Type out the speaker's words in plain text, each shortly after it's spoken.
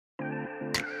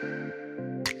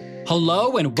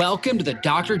Hello and welcome to the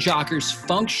Dr. Jockers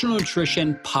Functional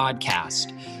Nutrition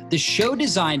Podcast, the show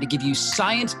designed to give you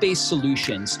science-based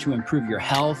solutions to improve your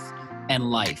health and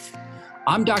life.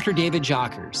 I'm Dr. David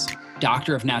Jockers,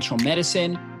 Doctor of Natural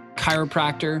Medicine,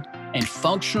 chiropractor, and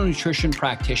functional nutrition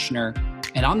practitioner,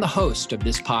 and I'm the host of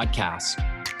this podcast.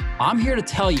 I'm here to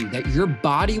tell you that your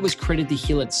body was created to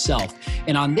heal itself,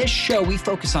 and on this show, we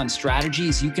focus on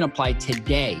strategies you can apply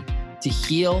today to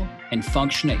heal and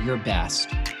function at your best.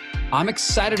 I'm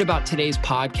excited about today's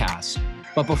podcast,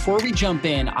 but before we jump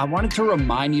in, I wanted to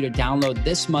remind you to download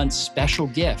this month's special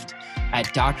gift at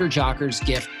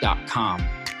drjockersgift.com.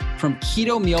 From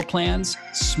keto meal plans,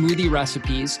 smoothie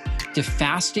recipes, to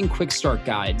fasting quick start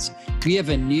guides, we have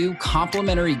a new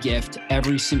complimentary gift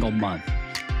every single month.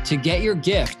 To get your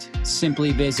gift,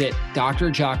 simply visit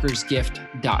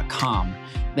drjockersgift.com.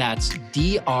 That's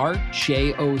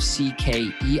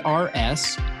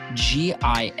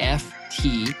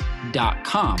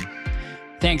drjockersgift.com.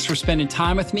 Thanks for spending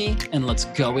time with me, and let's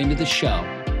go into the show.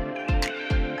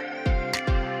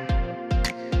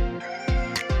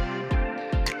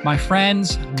 My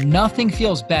friends, nothing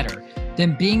feels better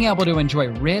than being able to enjoy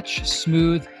rich,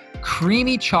 smooth,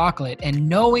 creamy chocolate and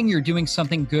knowing you're doing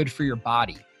something good for your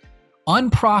body.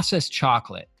 Unprocessed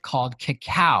chocolate, called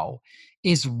cacao,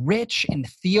 is rich in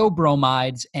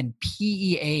theobromides and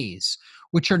PEAs,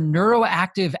 which are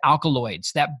neuroactive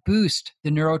alkaloids that boost the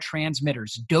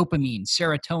neurotransmitters dopamine,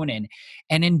 serotonin,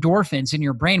 and endorphins in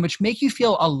your brain, which make you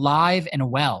feel alive and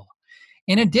well.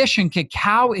 In addition,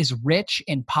 cacao is rich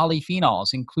in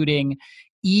polyphenols, including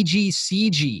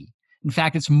EGCG. In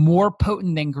fact, it's more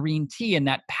potent than green tea in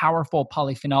that powerful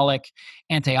polyphenolic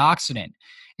antioxidant.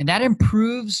 And that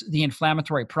improves the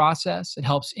inflammatory process. It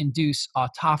helps induce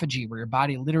autophagy, where your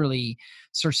body literally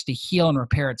starts to heal and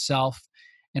repair itself.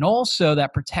 And also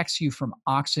that protects you from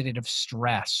oxidative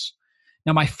stress.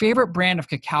 Now, my favorite brand of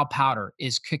cacao powder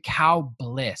is Cacao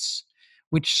Bliss,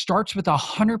 which starts with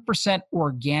 100%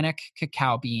 organic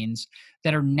cacao beans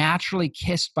that are naturally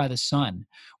kissed by the sun,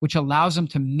 which allows them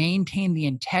to maintain the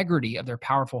integrity of their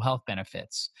powerful health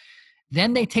benefits.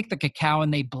 Then they take the cacao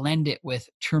and they blend it with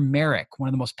turmeric, one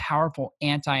of the most powerful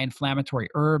anti-inflammatory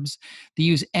herbs. They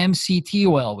use MCT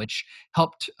oil, which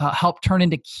help turn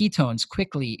into ketones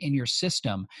quickly in your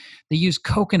system. They use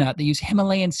coconut, they use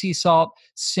Himalayan sea salt,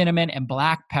 cinnamon, and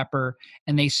black pepper,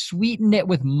 and they sweeten it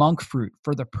with monk fruit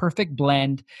for the perfect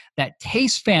blend that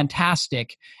tastes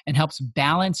fantastic and helps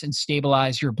balance and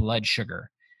stabilize your blood sugar.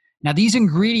 Now, these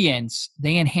ingredients,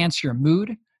 they enhance your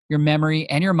mood, your memory,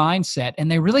 and your mindset,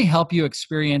 and they really help you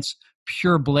experience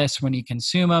pure bliss when you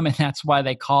consume them, and that's why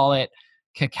they call it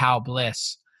Cacao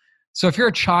Bliss. So if you're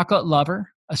a chocolate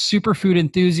lover, a superfood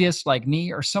enthusiast like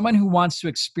me, or someone who wants to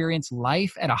experience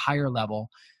life at a higher level,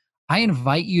 I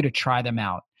invite you to try them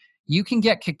out. You can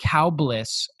get Cacao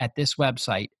Bliss at this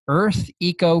website,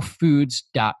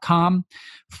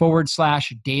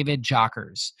 earthecofoods.com/David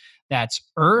Jockers. That's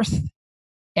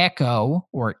Echo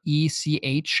or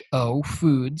ECHO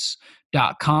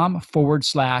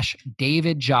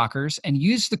foods.com/David Jockers and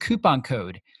use the coupon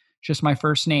code, just my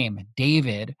first name,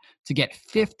 David, to get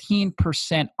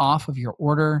 15% off of your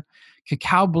order.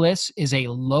 Cacao Bliss is a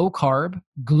low carb,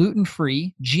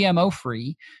 gluten-free,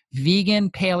 GMO-free, vegan,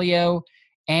 paleo,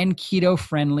 and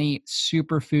keto-friendly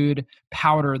superfood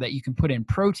powder that you can put in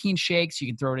protein shakes. You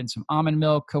can throw it in some almond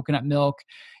milk, coconut milk.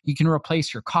 You can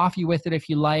replace your coffee with it if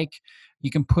you like. You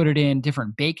can put it in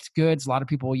different baked goods. A lot of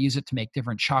people will use it to make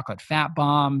different chocolate fat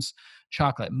bombs,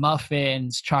 chocolate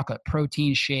muffins, chocolate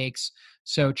protein shakes.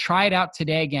 So try it out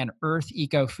today. Again,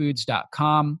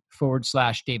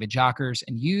 earthecofoods.com/David Jockers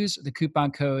and use the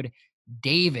coupon code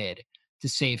DAVID to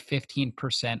save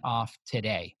 15% off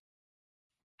today.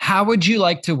 How would you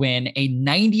like to win a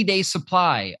 90-day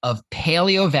supply of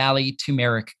Paleo Valley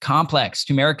Turmeric Complex?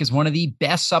 Turmeric is one of the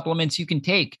best supplements you can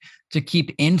take to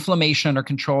keep inflammation under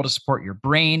control, to support your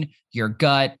brain, your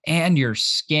gut, and your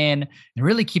skin, and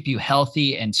really keep you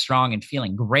healthy and strong and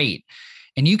feeling great.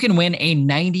 And you can win a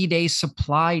 90-day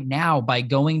supply now by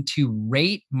going to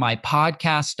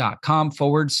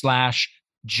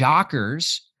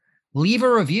ratemypodcast.com/Jockers. Leave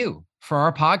a review for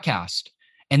our podcast,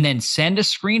 and then send a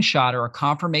screenshot or a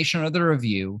confirmation of the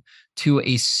review to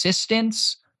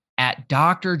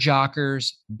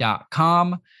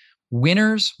assistance@drjockers.com.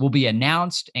 Winners will be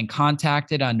announced and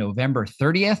contacted on November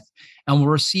 30th and will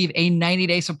receive a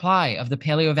 90-day supply of the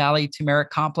Paleo Valley Turmeric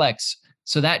Complex.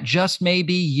 So that just may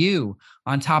be you.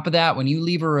 On top of that, when you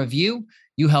leave a review,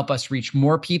 you help us reach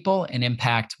more people and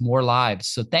impact more lives.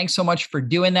 So thanks so much for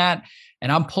doing that.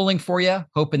 And I'm pulling for you,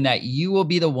 hoping that you will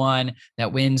be the one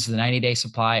that wins the 90-day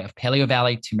supply of Paleo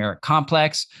Valley Turmeric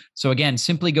Complex. So again,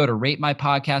 simply go to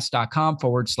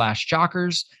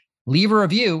ratemypodcast.com/jockers, leave a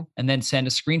review, and then send a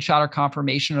screenshot or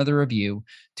confirmation of the review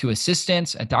to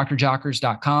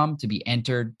assistance@drjockers.com to be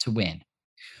entered to win.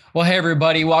 Well, hey,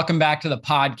 everybody. Welcome back to the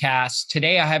podcast.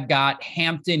 Today, I have got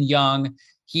Hampton Young.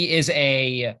 He is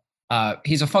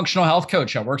he's a functional health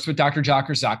coach that works with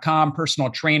drjockers.com, personal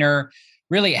trainer,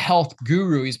 really a health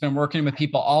guru. He's been working with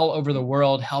people all over the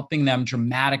world, helping them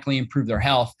dramatically improve their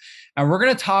health. And we're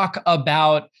going to talk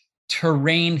about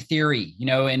terrain theory. You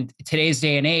know, in today's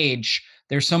day and age,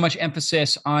 there's so much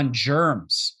emphasis on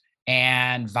germs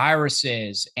and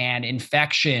viruses and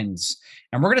infections.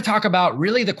 And we're going to talk about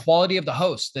really the quality of the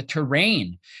host, the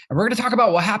terrain. And we're going to talk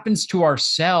about what happens to our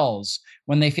cells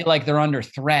when they feel like they're under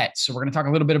threat. So we're going to talk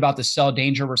a little bit about the cell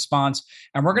danger response.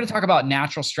 And we're going to talk about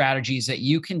natural strategies that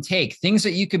you can take, things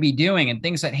that you could be doing and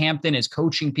things that Hampton is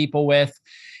coaching people with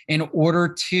in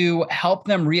order to help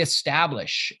them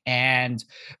reestablish and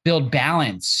build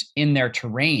balance in their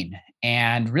terrain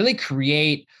and really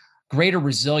create greater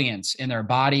resilience in their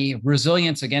body,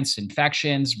 resilience against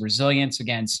infections, resilience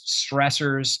against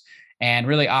stressors, and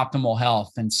really optimal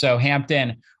health. And so,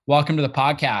 Hampton, welcome to the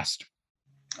podcast.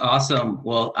 Awesome.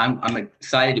 Well, I'm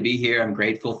excited to be here. I'm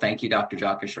grateful. Thank you, Dr.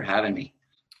 Jockers, for having me.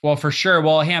 Well, for sure.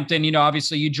 Well, Hampton, you know,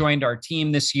 obviously you joined our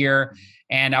team this year,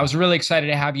 and I was really excited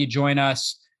to have you join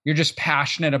us. You're just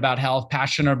passionate about health,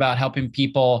 passionate about helping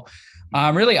people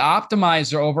really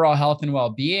optimize their overall health and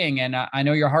well-being. And I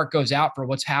know your heart goes out for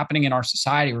what's happening in our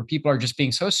society where people are just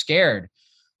being so scared,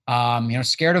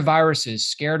 scared of viruses,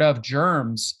 scared of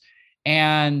germs.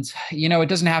 And, you know, it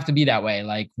doesn't have to be that way.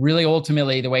 Like really,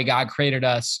 ultimately, the way God created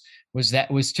us was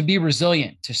to be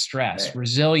resilient to stress, right,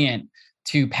 resilient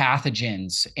to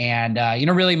pathogens. And,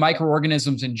 really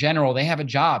microorganisms in general, they have a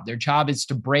job. Their job is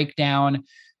to break down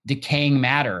decaying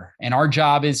matter. And our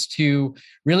job is to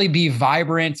really be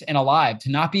vibrant and alive,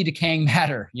 to not be decaying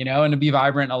matter, and to be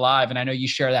vibrant and alive. And I know you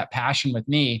share that passion with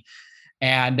me.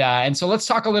 And so let's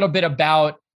talk a little bit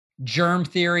about germ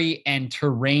theory and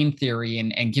terrain theory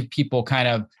and give people kind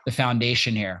of the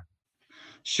foundation here.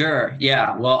 Sure.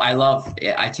 Yeah. Well, I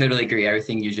totally agree.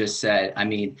 Everything you just said. I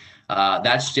mean,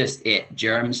 that's just it.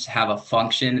 Germs have a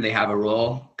function. They have a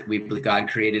role. God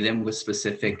created them with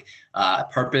specific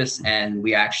purpose. And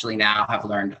we actually now have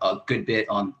learned a good bit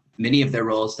on many of their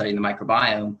roles studying the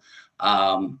microbiome.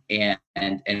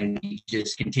 And we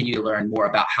just continue to learn more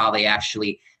about how they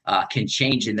actually can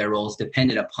change in their roles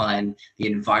dependent upon the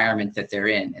environment that they're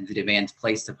in and the demands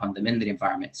placed upon them in the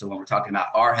environment. So when we're talking about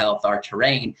our health, our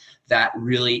terrain, that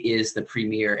really is the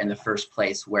premier and the first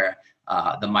place where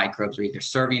the microbes are either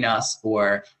serving us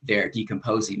or they're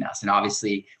decomposing us. And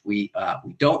obviously we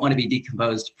don't want to be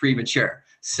decomposed premature.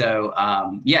 So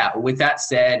with that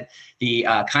said, the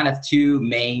kind of two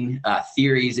main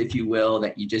theories, if you will,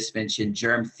 that you just mentioned,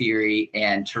 germ theory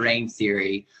and terrain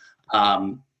theory,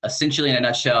 essentially in a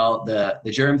nutshell, the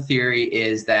germ theory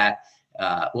is that,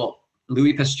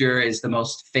 Louis Pasteur is the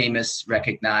most famous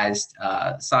recognized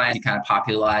science. He kind of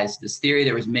popularized this theory.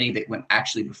 There was many that went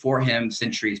actually before him,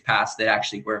 centuries past, that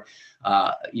actually were,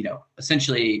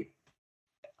 essentially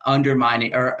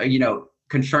undermining or,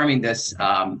 confirming this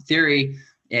theory.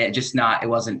 It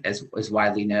wasn't as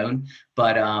widely known,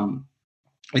 but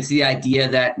it's the idea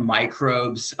that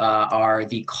microbes are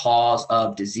the cause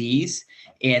of disease.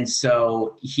 And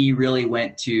so he really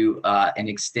went to an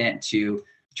extent to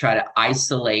try to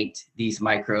isolate these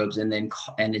microbes and then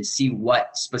see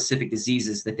what specific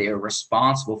diseases that they are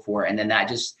responsible for. And then that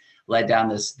just led down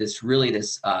this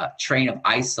train of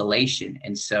isolation.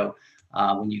 And so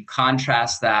when you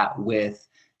contrast that with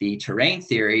the terrain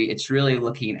theory, it's really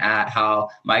looking at how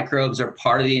microbes are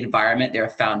part of the environment. They're a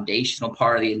foundational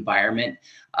part of the environment.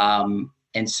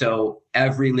 And so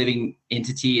every living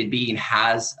entity and being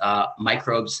has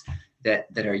microbes that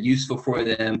are useful for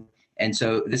them. And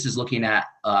so this is looking at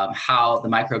how the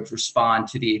microbes respond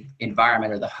to the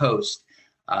environment or the host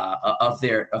of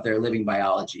their living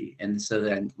biology. And so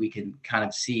then we can kind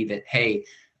of see that, hey,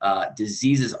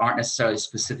 diseases aren't necessarily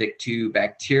specific to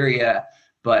bacteria,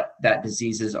 but that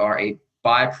diseases are a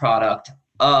byproduct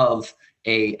of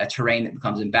a terrain that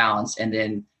becomes imbalanced, and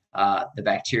then the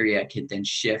bacteria can then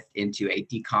shift into a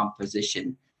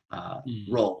decomposition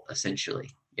role,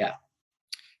 essentially. Yeah.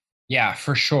 Yeah,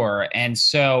 for sure. And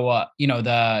so,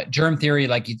 the germ theory,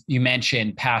 like you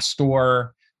mentioned,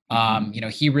 Pasteur,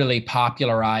 he really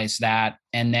popularized that.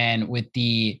 And then with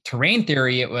the terrain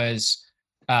theory, it was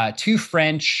two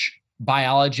French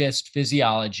biologist,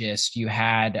 physiologist. You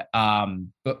had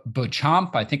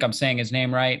Beauchamp, I think I'm saying his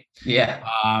name right. Yeah.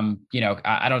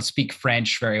 I don't speak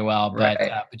French very well, but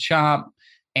Right. Beauchamp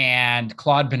and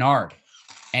Claude Bernard.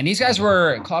 And these guys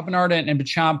were, Claude Bernard and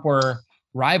Beauchamp were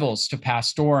rivals to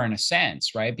Pasteur in a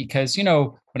sense, right? Because,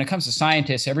 when it comes to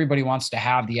scientists, everybody wants to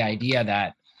have the idea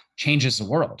that changes the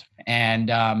world.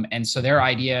 And so their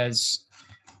ideas,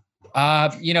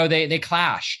 they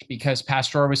clashed because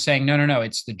Pasteur was saying, no,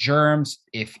 it's the germs.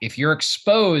 If you're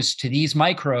exposed to these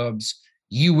microbes,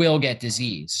 you will get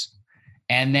disease.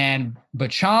 And then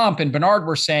Beauchamp and Bernard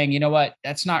were saying, you know what,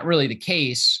 that's not really the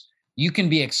case. You can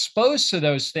be exposed to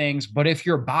those things, but if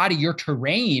your body, your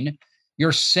terrain,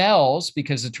 your cells,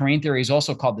 because the terrain theory is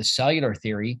also called the cellular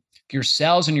theory, if your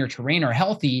cells and your terrain are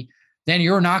healthy, then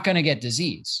you're not going to get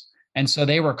disease. And so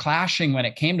they were clashing when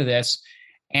it came to this.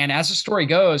 And as the story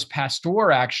goes,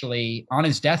 Pasteur actually, on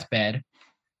his deathbed,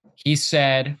 he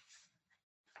said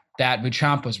that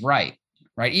Beauchamp was right?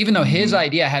 Even though his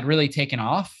idea had really taken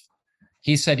off,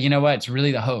 he said, you know what, it's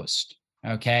really the host,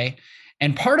 okay?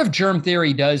 And part of germ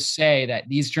theory does say that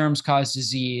these germs cause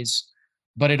disease,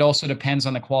 but it also depends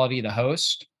on the quality of the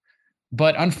host.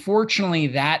 But unfortunately,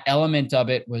 that element of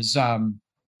it was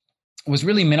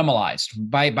really minimalized.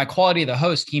 By quality of the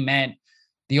host, he meant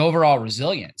the overall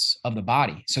resilience of the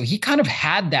body. So he kind of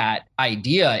had that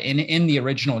idea in the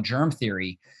original germ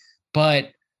theory,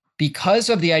 but because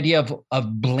of the idea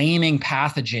of blaming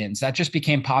pathogens, that just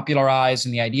became popularized,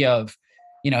 and the idea of,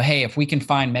 hey, if we can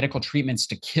find medical treatments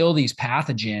to kill these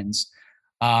pathogens,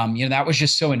 that was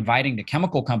just so inviting to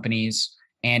chemical companies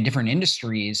and different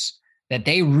industries that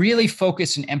they really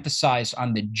focused and emphasized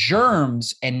on the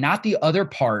germs and not the other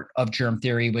part of germ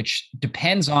theory, which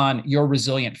depends on your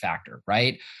resilient factor,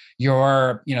 right?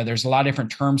 There's a lot of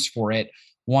different terms for it.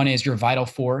 One is your vital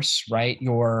force, right?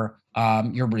 Your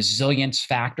resilience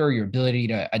factor, your ability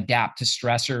to adapt to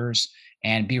stressors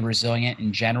and be resilient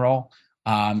in general.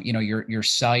 Your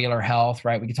cellular health,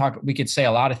 right? We could say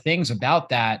a lot of things about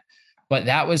that, but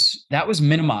that was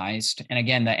minimized. And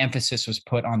again, the emphasis was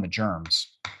put on the germs.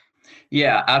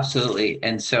 Yeah, absolutely.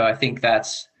 And so I think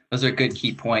those are good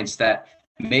key points that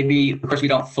maybe, of course, we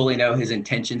don't fully know his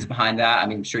intentions behind that. I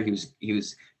mean, I'm sure he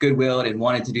was good-willed and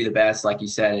wanted to do the best, like you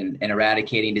said, in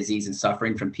eradicating disease and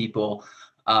suffering from people.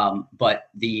 But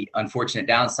the unfortunate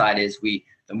downside is the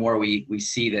more we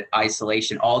see that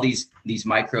isolation, all these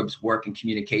microbes work in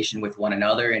communication with one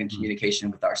another and in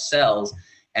communication with our cells.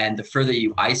 And the further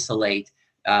you isolate,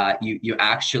 you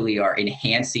actually are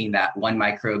enhancing that one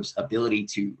microbe's ability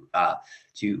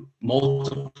to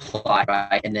multiply,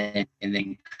 right? And then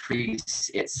increase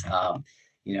its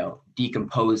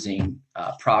decomposing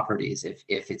properties if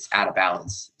it's out of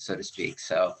balance, so to speak.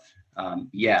 So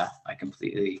yeah, I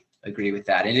completely agree with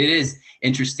that. And it is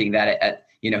interesting that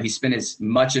he spent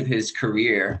much of his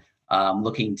career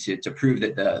looking to prove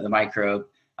that the microbe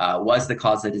was the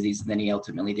cause of the disease, and then he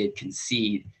ultimately did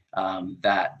concede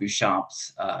that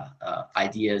Beauchamp's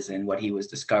ideas and what he was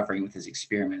discovering with his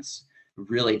experiments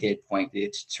really did point to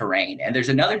terrain. And there's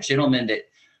another gentleman that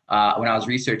when I was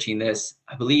researching this,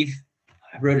 I believe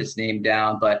I wrote his name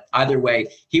down, but either way,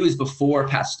 he was before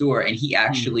Pasteur, and he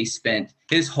actually spent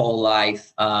his whole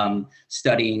life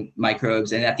studying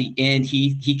microbes. And at the end,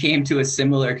 he came to a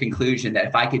similar conclusion that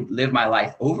if I could live my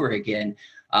life over again,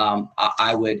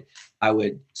 I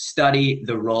would study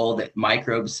the role that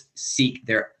microbes seek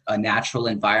a natural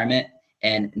environment,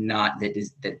 and not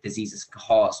that disease is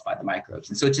caused by the microbes.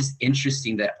 And so it's just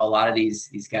interesting that a lot of these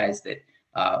guys that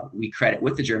we credit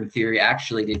with the germ theory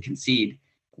actually did concede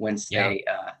once they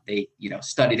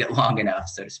studied it long enough,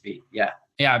 so to speak. Yeah.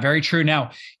 Yeah, very true.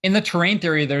 Now, in the terrain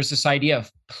theory, there's this idea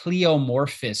of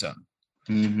pleomorphism,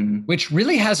 which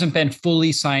really hasn't been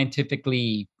fully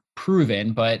scientifically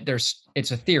proven, but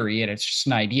it's a theory and it's just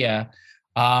an idea.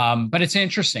 But it's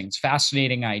interesting. It's a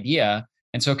fascinating idea.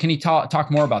 And so can you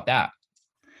talk more about that?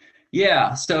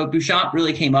 Yeah. So Beauchamp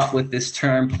really came up with this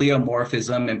term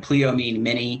pleomorphism, and pleo mean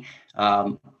many.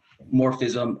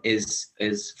 Morphism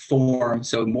is form,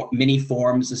 so many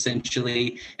forms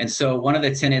essentially. And so one of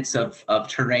the tenets of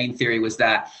terrain theory was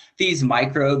that these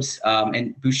microbes,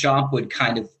 and Beauchamp would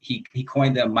he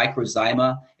coined them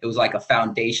microzyma. It was like a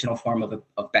foundational form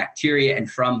of bacteria, and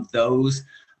from those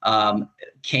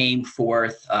came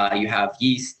forth, you have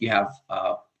yeast, you have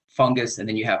fungus, and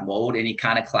then you have mold, and he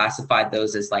kind of classified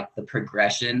those as like the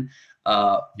progression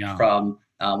from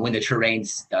when the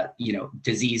terrain's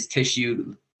diseased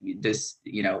tissue,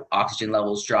 oxygen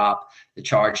levels drop, the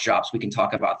charge drops. We can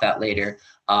talk about that later.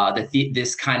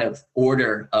 This kind of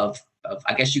order of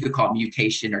I guess you could call it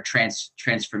mutation or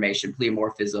transformation,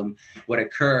 pleomorphism, would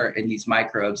occur in these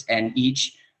microbes, and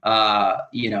each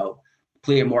you know,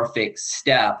 pleomorphic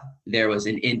step, there was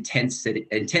an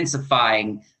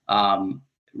intensifying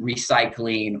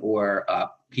recycling, or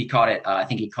he called it, I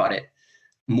think he called it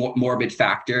morbid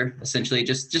factor, essentially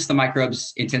just the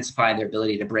microbes intensifying their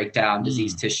ability to break down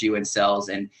diseased tissue and cells,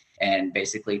 and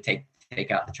basically take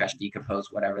out the trash,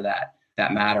 decompose whatever that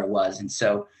matter was. And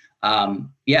so,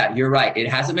 yeah, you're right. It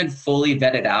hasn't been fully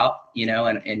vetted out, you know,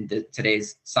 in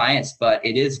today's science, but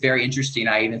it is very interesting.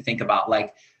 I even think about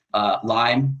like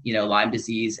Lyme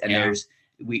disease, and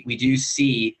we do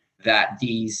see that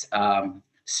these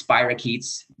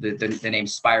spirochetes, the name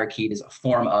spirochete is a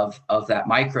form of that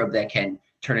microbe that can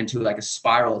turn into like a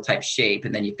spiral type shape.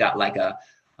 And then you've got like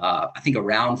I think a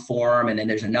round form, and then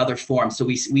there's another form. So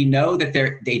we know that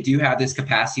they do have this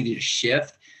capacity to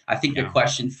shift. I think the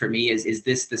question for me is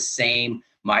this the same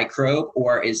microbe,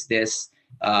 or is this,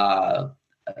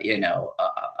 you know,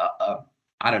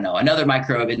 I don't know, another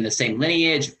microbe in the same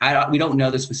lineage? We don't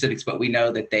know the specifics, but we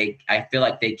know that I feel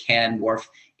like they can morph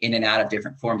in and out of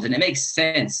different forms. And it makes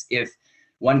sense if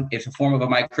a form of a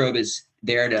microbe is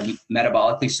there to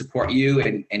metabolically support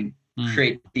you and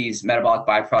create these metabolic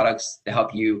byproducts to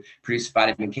help you produce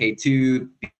vitamin K2,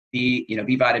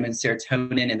 B vitamins,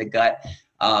 serotonin in the gut.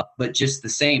 But just the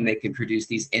same, they can produce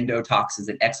these endotoxins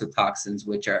and exotoxins,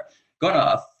 which are going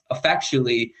to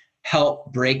effectually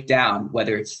help break down,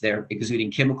 whether it's they're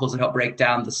exuding chemicals that help break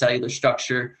down the cellular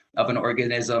structure of an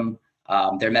organism.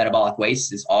 Their metabolic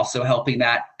waste is also helping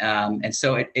that. And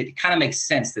so it kind of makes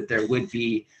sense that there would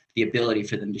be the ability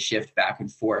for them to shift back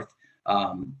and forth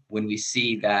when we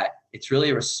see that it's really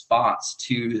a response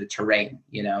to the terrain,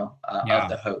 you know, of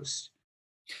the host.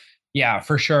 Yeah,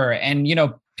 for sure. And, you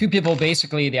know, two people,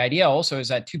 basically the idea also is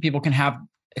that two people can have,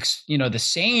 you know, the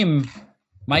same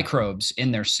microbes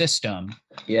in their system.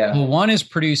 Yeah. Well, one is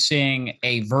producing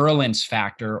a virulence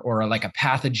factor, or like a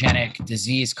pathogenic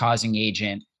disease causing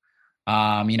agent,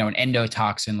 you know, an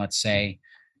endotoxin, let's say,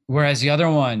 whereas the other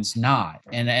one's not.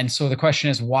 And so the question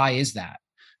is, why is that?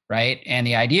 Right. And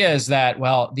the idea is that,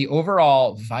 well, the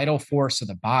overall vital force of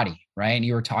the body, right? And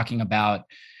you were talking about,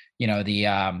 you know,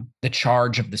 the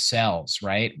charge of the cells,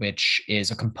 right, which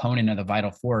is a component of the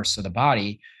vital force of the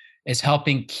body, is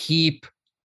helping keep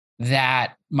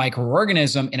that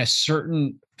microorganism in a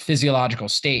certain physiological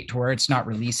state to where it's not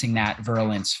releasing that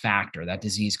virulence factor, that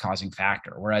disease causing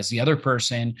factor. Whereas the other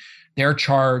person, their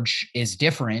charge is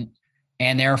different.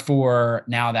 And therefore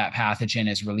now that pathogen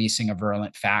is releasing a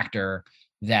virulent factor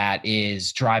that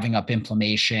is driving up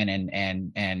inflammation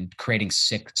and creating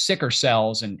sicker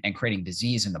cells and creating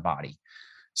disease in the body.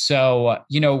 So,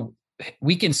 you know,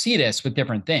 we can see this with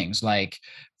different things. Like,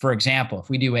 for example, if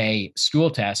we do a stool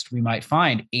test, we might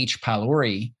find H.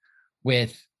 pylori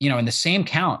with, you know, in the same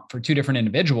count for two different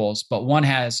individuals, but one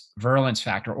has virulence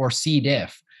factor, or C.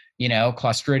 diff, you know,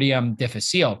 Clostridium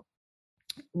difficile,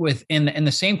 in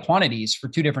the same quantities for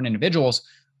two different individuals,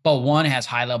 but one has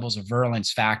high levels of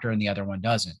virulence factor and the other one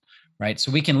doesn't. Right.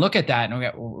 So we can look at that,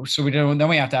 and then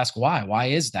we have to ask why. Why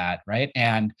is that? Right.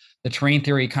 And the terrain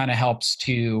theory kind of helps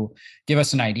to give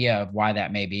us an idea of why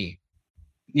that may be.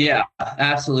 Yeah,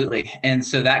 absolutely. And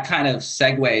so that kind of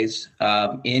segues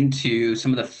into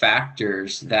some of the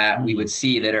factors that we would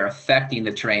see that are affecting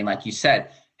the terrain. Like you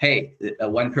said, hey,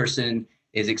 one person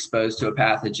is exposed to a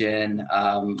pathogen,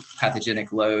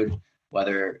 pathogenic load,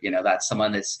 whether, you know, that's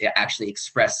someone that's actually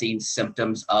expressing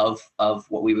symptoms of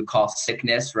what we would call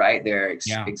sickness, right? They're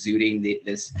exuding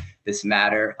this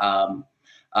matter.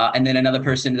 And then another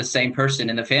person, the same person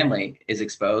in the family, is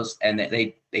exposed, and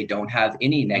they don't have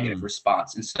any negative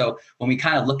response. And so when we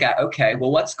kind of look at, okay,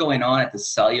 well, what's going on at the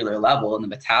cellular level and the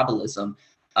metabolism,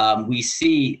 we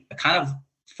see kind of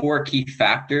four key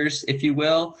factors, if you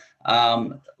will.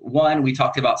 One, we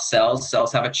talked about cells.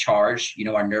 Cells have a charge. You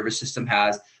know, our nervous system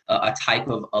has a type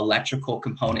of electrical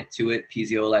component to it,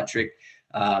 piezoelectric,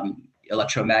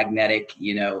 electromagnetic,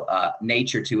 you know,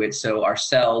 nature to it. So our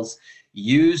cells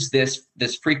use this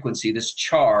frequency, this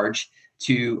charge,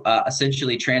 to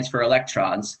essentially transfer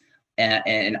electrons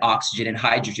and oxygen and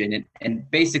hydrogen. And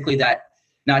basically, that,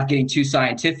 not getting too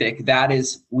scientific, that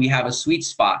is, we have a sweet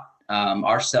spot.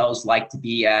 Our cells like to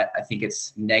be at, I think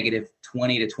it's negative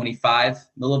 20 to 25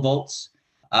 millivolts.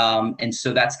 And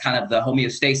so that's kind of the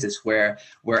homeostasis, where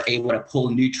we're able to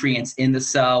pull nutrients in the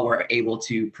cell, we're able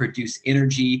to produce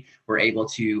energy, we're able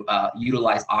to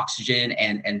utilize oxygen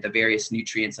and the various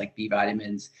nutrients like B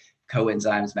vitamins,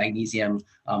 coenzymes, magnesium.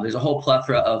 There's a whole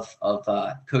plethora of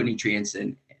co-nutrients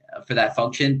for that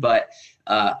function. But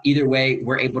either way,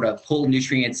 we're able to pull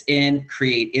nutrients in,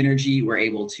 create energy, we're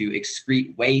able to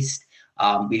excrete waste.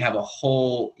 We have a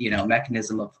whole, you know,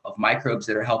 mechanism of microbes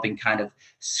that are helping kind of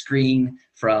screen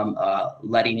from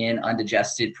letting in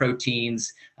undigested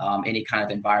proteins, any kind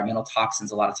of environmental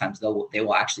toxins. A lot of times they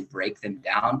will actually break them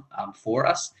down for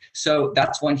us. So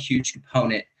that's one huge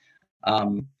component.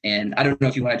 And I don't know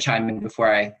if you want to chime in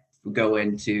before I go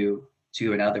into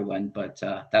another one, but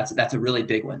that's a really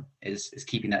big one is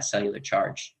keeping that cellular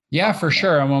charge. Yeah, for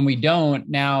sure. And when we don't,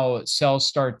 now cells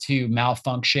start to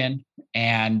malfunction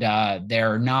and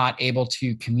they're not able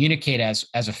to communicate as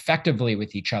effectively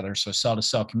with each other. So cell to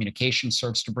cell communication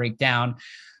starts to break down.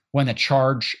 When the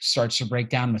charge starts to break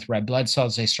down with red blood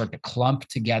cells, they start to clump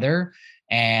together,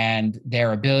 and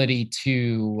their ability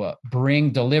to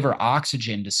deliver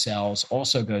oxygen to cells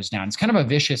also goes down. It's kind of a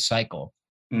vicious cycle.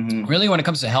 Mm-hmm. Really, when it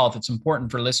comes to health, it's important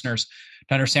for listeners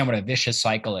to understand what a vicious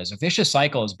cycle is. A vicious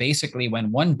cycle is basically when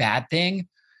one bad thing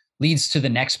leads to the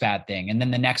next bad thing, and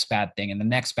then the next bad thing, and the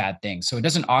next bad thing. So it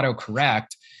doesn't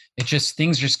auto-correct. It just,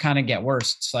 things just kind of get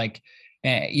worse. It's like,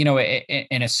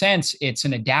 in a sense, it's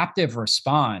an adaptive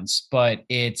response, but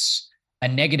it's a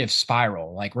negative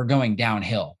spiral. Like we're going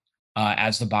downhill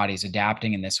as the body's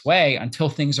adapting in this way until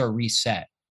things are reset,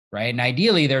 right? And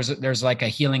ideally, there's like a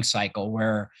healing cycle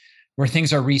where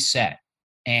things are reset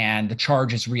and the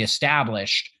charge is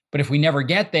reestablished. But if we never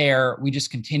get there, we just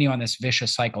continue on this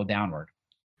vicious cycle downward.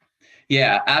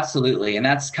 Yeah, absolutely. And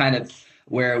that's kind of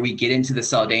where we get into the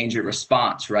cell danger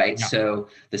response, right? Yeah. So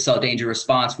the cell danger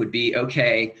response would be,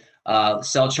 okay,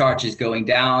 cell charge is going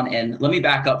down. And let me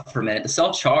back up for a minute. The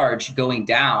cell charge going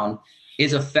down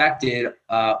is affected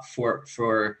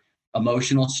for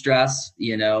emotional stress,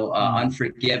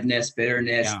 unforgiveness,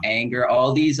 bitterness, anger.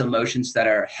 All these emotions that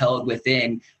are held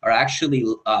within are actually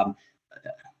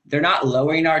they're not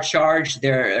lowering our charge.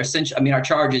 They're essentially, our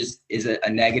charge is a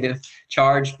negative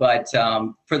charge, but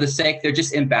for the sake, they're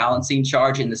just imbalancing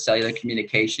charge in the cellular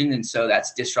communication. And so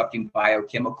that's disrupting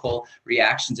biochemical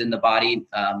reactions in the body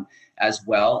as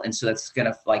well. And so that's going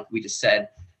to, like we just said,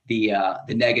 the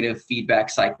negative feedback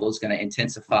cycle is going to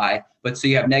intensify. But so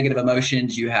you have negative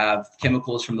emotions, you have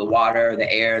chemicals from the water, the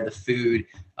air, the food,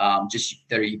 just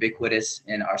that are ubiquitous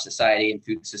in our society and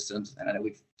food systems. And I know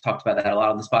we've talked about that a lot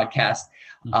on this podcast.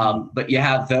 But you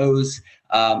have those,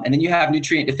 and then you have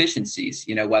nutrient deficiencies,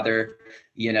 whether,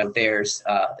 there's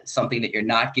something that you're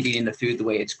not getting in the food the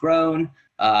way it's grown,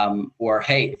 or,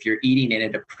 hey, if you're eating in a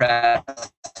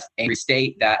depressed, angry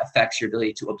state, that affects your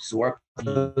ability to absorb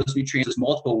those nutrients. There's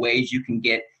multiple ways you can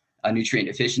get a nutrient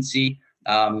deficiency.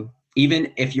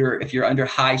 Even if you're under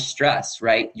high stress,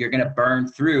 right, you're going to burn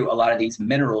through a lot of these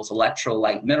minerals,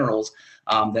 electrolyte minerals,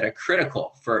 that are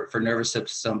critical for nervous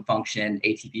system function,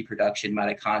 ATP production,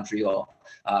 mitochondrial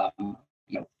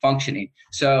functioning.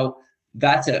 So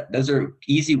those are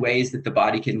easy ways that the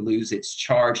body can lose its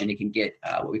charge, and it can get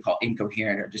what we call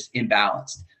incoherent or just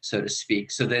imbalanced, so to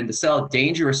speak. So then the cell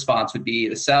danger response would be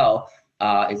the cell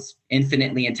is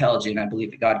infinitely intelligent. I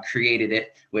believe that God created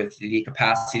it with the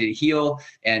capacity to heal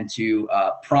and to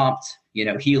prompt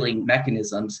healing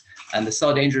mechanisms. And the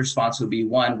cell danger response would be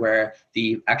one where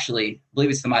I believe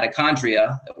it's the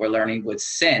mitochondria that we're learning would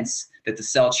sense that the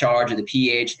cell charge or the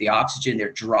pH, the oxygen,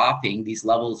 they're dropping, these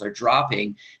levels are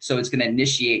dropping. So it's going to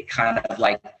initiate kind of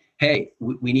like, hey,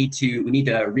 we need to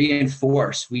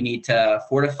reinforce, we need to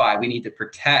fortify, we need to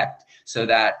protect so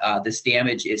that this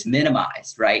damage is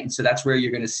minimized, right? And so that's where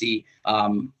you're going to see,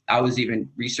 I was even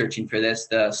researching for this,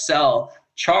 the cell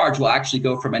charge will actually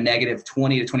go from a negative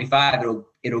 20 to 25.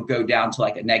 It'll go down to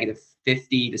like a negative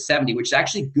 50 to 70, which is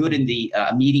actually good in the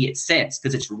immediate sense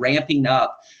because it's ramping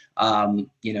up,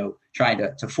 trying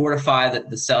to fortify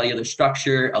the cellular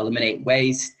structure, eliminate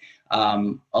waste,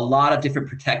 a lot of different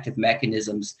protective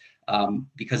mechanisms,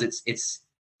 because it's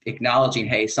acknowledging,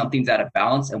 hey, something's out of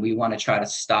balance and we want to try to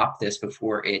stop this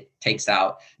before it takes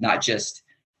out not just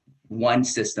one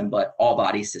system, but all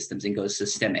body systems and goes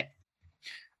systemic.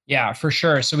 Yeah, for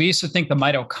sure. So we used to think the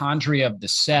mitochondria of the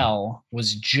cell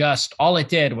was just, all it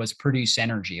did was produce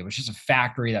energy. It was just a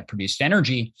factory that produced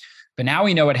energy. But now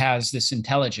we know it has this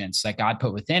intelligence that God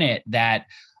put within it that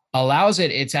allows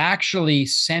it's actually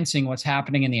sensing what's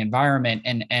happening in the environment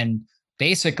and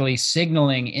basically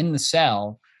signaling in the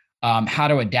cell how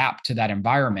to adapt to that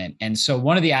environment. And so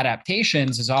one of the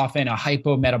adaptations is often a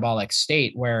hypometabolic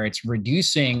state where it's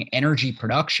reducing energy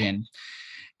production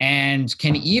and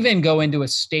can even go into a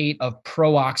state of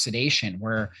pro-oxidation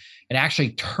where it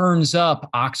actually turns up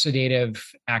oxidative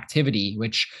activity,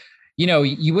 which,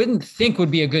 you wouldn't think would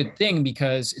be a good thing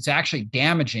because it's actually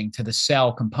damaging to the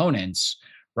cell components,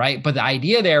 right? But the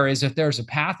idea there is if there's a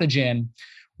pathogen,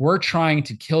 we're trying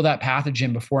to kill that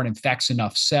pathogen before it infects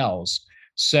enough cells.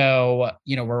 So,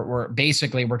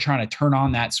 we're trying to turn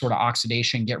on that sort of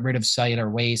oxidation, get rid of cellular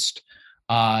waste,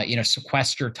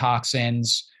 sequester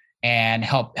toxins, and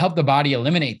help the body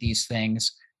eliminate these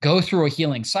things, go through a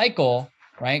healing cycle,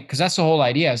 right? Because that's the whole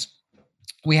idea is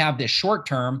we have this short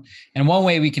term, and one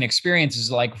way we can experience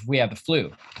is like if we have the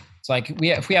flu. It's like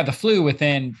if we have the flu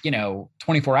within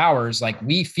 24 hours, like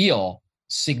we feel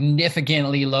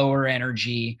significantly lower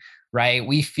energy, right?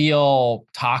 We feel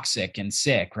toxic and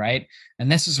sick, right?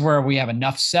 And this is where we have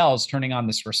enough cells turning on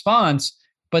this response.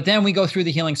 But then we go through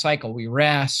the healing cycle. We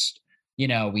rest, we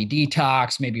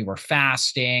detox, maybe we're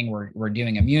fasting, we're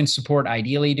doing immune support,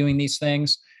 ideally doing these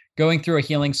things, going through a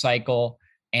healing cycle.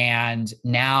 And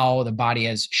now the body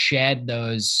has shed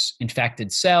those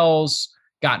infected cells,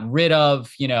 gotten rid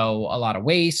of, a lot of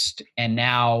waste. And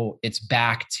now it's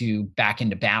back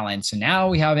into balance. And now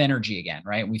we have energy again,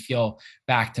 right? We feel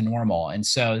back to normal. And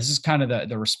so this is kind of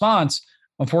the response.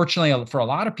 Unfortunately, for a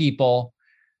lot of people,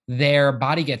 their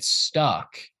body gets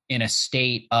stuck in a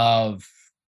state of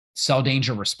cell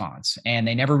danger response, and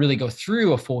they never really go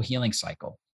through a full healing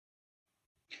cycle.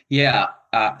 Yeah,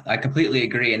 I completely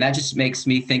agree. And that just makes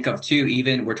me think of too,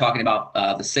 even we're talking about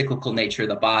the cyclical nature of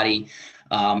the body,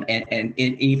 and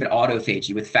even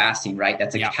autophagy with fasting, right?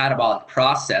 That's a catabolic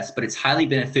process, but it's highly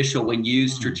beneficial when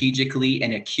used strategically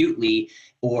and acutely,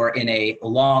 or in a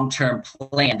long-term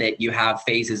plan that you have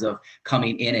phases of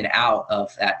coming in and out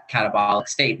of that catabolic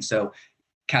state. And so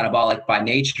catabolic by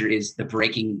nature is the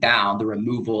breaking down, the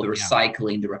removal, the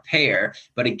recycling, the repair.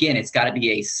 But again, it's got to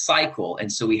be a cycle.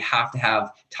 And so we have to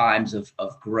have times of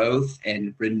growth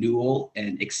and renewal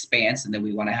and expanse. And then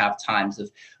we want to have times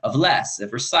of less,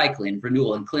 of recycling,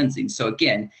 renewal, and cleansing. So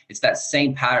again, it's that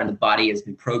same pattern the body has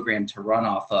been programmed to run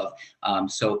off of.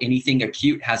 So anything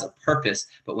acute has a purpose.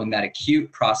 But when that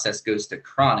acute process goes to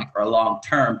chronic or long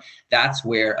term, that's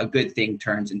where a good thing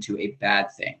turns into a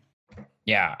bad thing.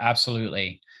 Yeah,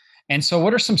 absolutely. And so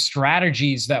what are some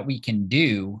strategies that we can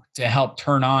do to help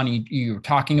turn on? You're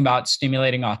talking about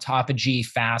stimulating autophagy,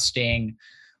 fasting.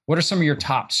 What are some of your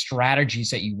top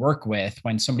strategies that you work with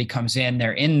when somebody comes in,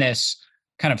 they're in this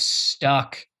kind of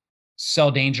stuck cell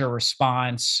danger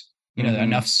response,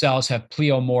 enough cells have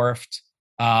pleomorphed,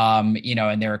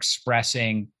 and they're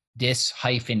expressing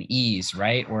dis-ease,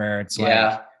 right? Where it's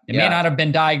like, they may not have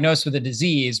been diagnosed with a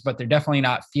disease, but they're definitely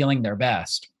not feeling their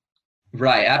best.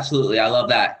 Right. Absolutely. I love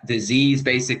that. Disease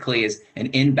basically is an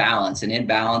imbalance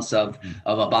of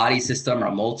a body system or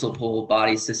multiple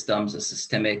body systems, a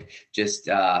systemic,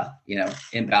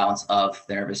 imbalance of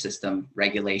the nervous system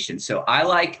regulation. So I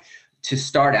like to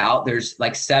start out, there's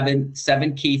like seven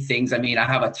key things. I mean, I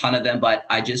have a ton of them, but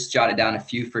I just jotted down a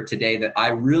few for today that I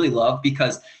really love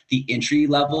because the entry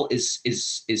level is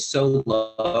so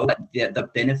low that the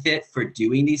benefit for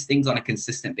doing these things on a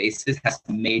consistent basis has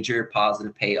major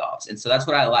positive payoffs. And so that's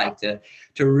what I like to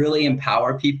really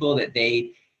empower people that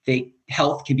they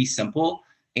health can be simple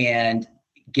and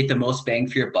get the most bang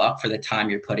for your buck for the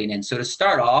time you're putting in. So to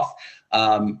start off,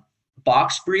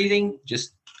 box breathing,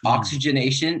 just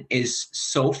oxygenation is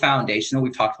so foundational.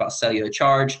 We've talked about cellular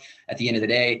charge. At the end of the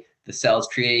day, the cells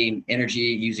creating energy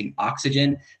using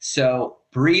oxygen. So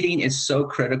breathing is so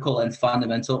critical and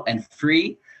fundamental and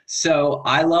free. So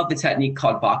I love the technique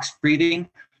called box breathing.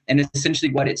 And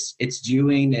essentially what it's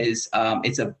doing is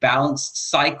it's a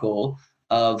balanced cycle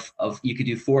of you could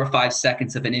do 4 or 5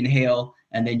 seconds of an inhale,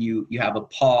 and then you have a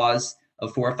pause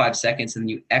of 4 or 5 seconds, and then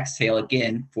you exhale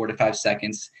again 4 to 5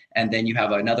 seconds, and then you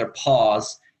have another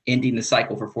pause, ending the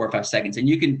cycle for 4 or 5 seconds. And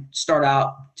you can start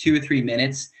out 2 or 3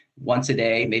 minutes once a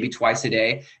day, maybe twice a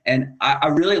day. And I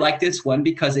really like this one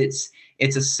because it's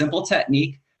a simple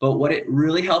technique, but what it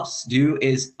really helps do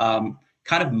is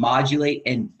kind of modulate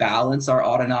and balance our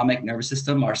autonomic nervous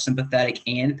system, our sympathetic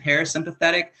and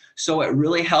parasympathetic. So it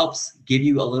really helps give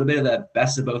you a little bit of the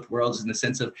best of both worlds in the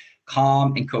sense of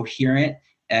calm and coherent,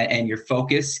 and your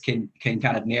focus can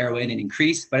kind of narrow in and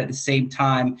increase, but at the same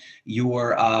time,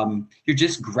 you're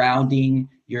just grounding,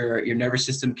 your nervous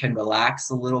system can relax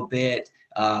a little bit.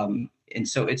 And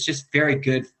so it's just very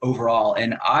good overall.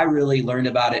 And I really learned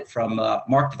about it from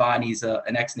Mark Divine. He's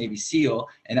an ex-Navy SEAL,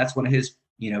 and that's one of his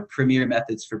premier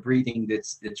methods for breathing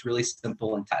that's really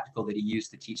simple and tactical that he used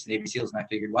to teach the Navy SEALs. And I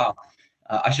figured, wow,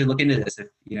 I should look into this. If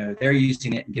they're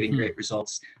using it and getting great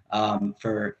results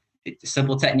for a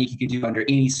simple technique you could do under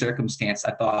any circumstance,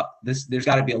 I thought there's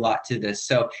got to be a lot to this.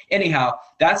 So anyhow,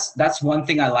 that's one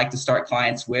thing I like to start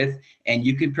clients with, and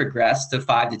you can progress to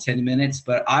 5 to 10 minutes,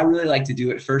 but I really like to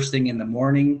do it first thing in the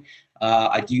morning.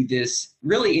 I do this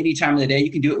really any time of the day.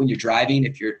 You can do it when you're driving.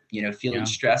 If you're feeling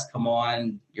stressed, come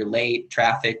on, you're late,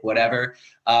 traffic, whatever.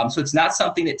 So it's not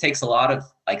something that takes a lot of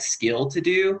skill to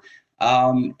do.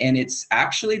 And it's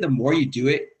actually, the more you do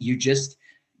it, you just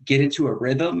get into a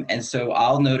rhythm. And so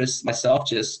I'll notice myself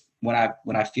just when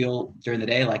I feel during the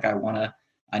day like I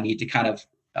need to kind of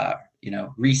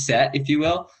reset, if you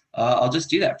will. I'll just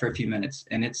do that for a few minutes,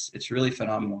 and it's really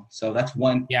phenomenal. So that's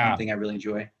one thing I really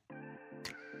enjoy.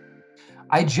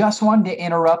 I just wanted to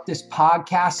interrupt this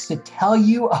podcast to tell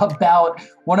you about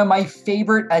one of my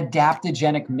favorite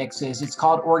adaptogenic mixes. It's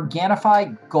called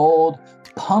Organifi Gold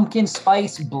Pumpkin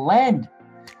Spice Blend.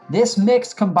 This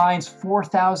mix combines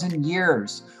 4,000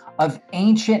 years of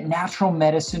ancient natural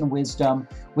medicine wisdom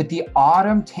with the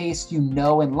autumn taste you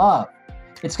know and love.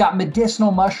 It's got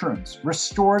medicinal mushrooms,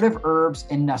 restorative herbs,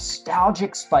 and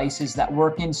nostalgic spices that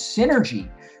work in synergy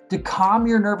to calm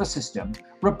your nervous system,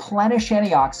 replenish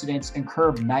antioxidants, and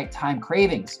curb nighttime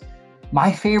cravings.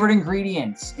 My favorite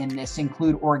ingredients in this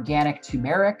include organic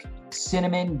turmeric,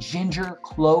 cinnamon, ginger,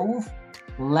 clove,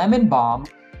 lemon balm,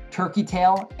 turkey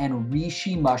tail, and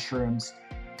reishi mushrooms.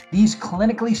 These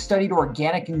clinically studied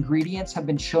organic ingredients have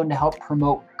been shown to help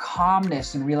promote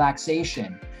calmness and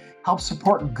relaxation, help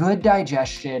support good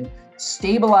digestion,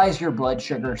 stabilize your blood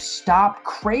sugar, stop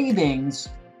cravings,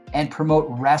 and promote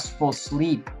restful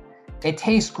sleep. It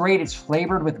tastes great. It's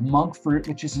flavored with monk fruit,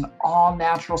 which is an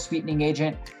all-natural sweetening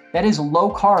agent that is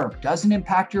low carb, doesn't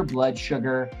impact your blood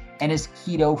sugar, and is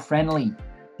keto friendly.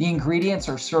 The ingredients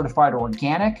are certified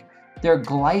organic, they're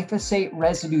glyphosate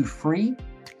residue free,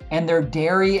 and they're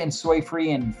dairy and soy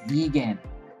free and vegan.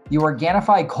 The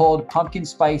Organifi Gold Pumpkin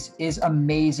Spice is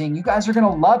amazing. You guys are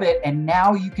gonna love it. And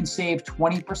now you can save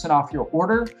 20% off your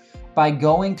order by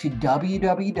going to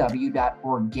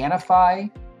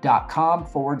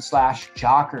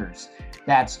www.organifi.com/jockers.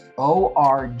 That's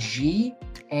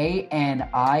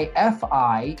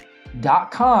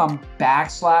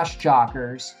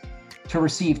ORGANIFI.com/jockers to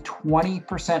receive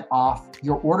 20% off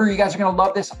your order. You guys are gonna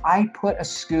love this. I put a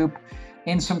scoop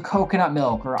in some coconut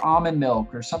milk or almond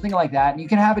milk or something like that. And you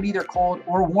can have it either cold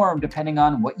or warm, depending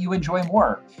on what you enjoy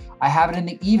more. I have it in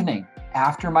the evening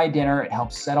after my dinner. It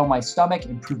helps settle my stomach,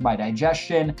 improve my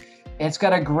digestion. It's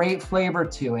got a great flavor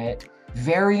to it,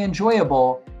 very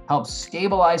enjoyable, helps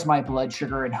stabilize my blood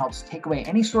sugar and helps take away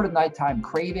any sort of nighttime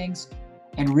cravings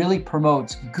and really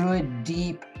promotes good,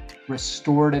 deep,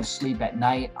 restorative sleep at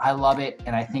night. I love it,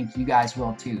 and I think you guys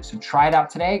will too. So try it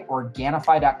out today,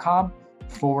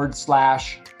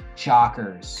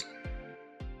 Organifi.com/jockers.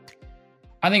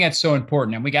 I think that's so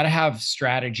important. And we got to have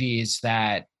strategies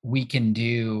that we can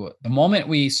do the moment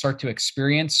we start to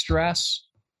experience stress.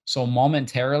 So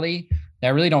momentarily,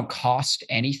 that really don't cost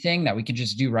anything, that we can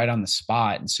just do right on the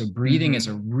spot. And so breathing is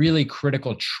a really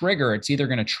critical trigger. It's either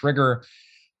going to trigger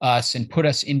us and put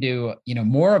us into,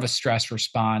 more of a stress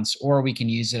response, or we can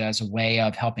use it as a way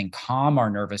of helping calm our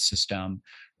nervous system,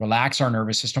 relax our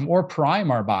nervous system, or prime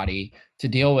our body to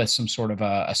deal with some sort of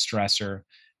a stressor.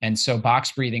 And so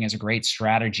box breathing is a great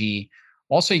strategy.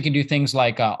 Also, you can do things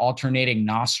like alternating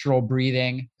nostril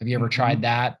breathing. Have you ever tried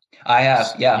that? I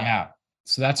have, yeah. Yeah.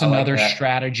 So that's another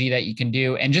strategy that you can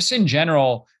do. And just in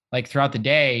general, like throughout the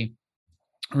day,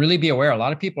 really be aware. A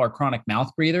lot of people are chronic mouth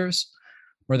breathers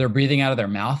where they're breathing out of their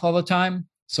mouth all the time.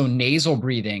 So nasal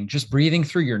breathing, just breathing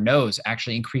through your nose,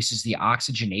 actually increases the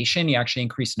oxygenation. You actually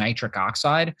increase nitric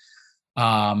oxide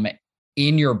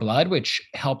in your blood, which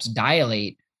helps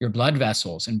dilate your blood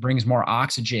vessels and brings more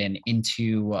oxygen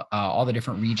into all the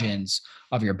different regions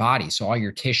of your body. So all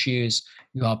your tissues,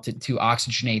 you help to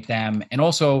oxygenate them. And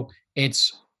also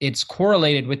it's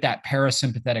correlated with that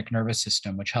parasympathetic nervous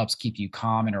system, which helps keep you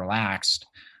calm and relaxed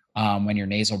when you're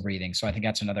nasal breathing. So I think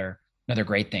that's another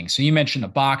great thing. So you mentioned the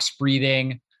box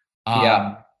breathing.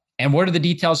 And what are the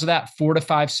details of that? 4 to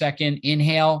 5 second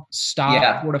inhale,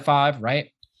 stop, 4 to 5,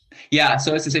 right? Yeah.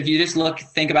 So it's as if you just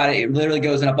think about it, it literally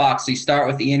goes in a box. So you start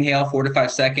with the inhale, 4 to 5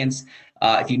 seconds.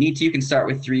 If you need to, you can start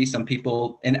with 3. Some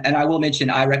people, and I will mention,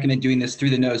 I recommend doing this through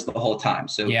the nose the whole time.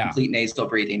 So complete nasal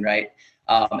breathing, right?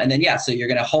 And then, so you're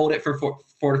going to hold it for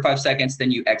 4 to 5 seconds.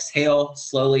 Then you exhale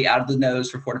slowly out of the nose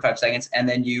for 4 to 5 seconds. And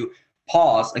then you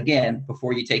pause again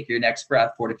before you take your next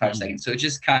breath, 4 to 5 seconds. So it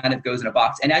just kind of goes in a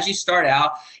box. And as you start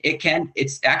out,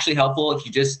 it's actually helpful if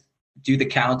you just do the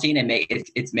counting and make it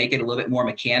a little bit more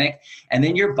mechanic. And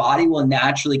then your body will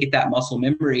naturally get that muscle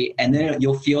memory, and then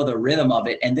you'll feel the rhythm of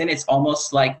it. And then it's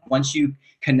almost like once you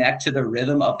connect to the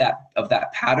rhythm of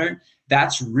that pattern,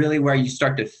 that's really where you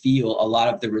start to feel a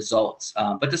lot of the results.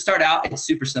 But to start out, it's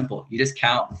super simple. You just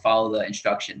count and follow the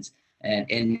instructions, and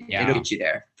it'll get you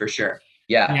there for sure.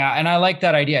 Yeah. And I like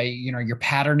that idea. You're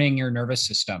patterning your nervous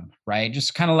system, right?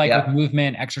 Just kind of like with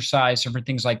movement, exercise, different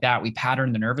things like that. We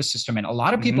pattern the nervous system. And a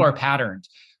lot of people are patterned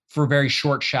for very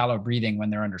short, shallow breathing when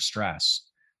they're under stress,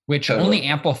 which only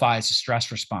amplifies the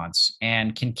stress response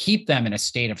and can keep them in a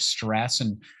state of stress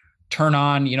and turn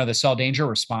on, the cell danger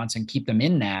response and keep them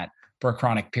in that for a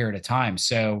chronic period of time.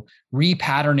 So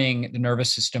repatterning the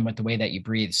nervous system with the way that you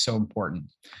breathe is so important.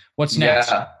 What's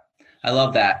next? Yeah, I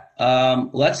love that.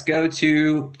 Let's go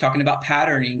to talking about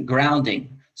patterning,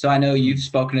 grounding. So I know you've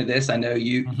spoken to this. I know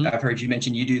I've heard you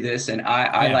mention you do this, and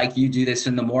I like you do this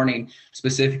in the morning,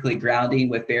 specifically grounding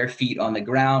with bare feet on the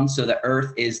ground. So the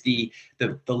earth is the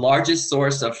largest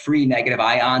source of free negative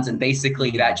ions. And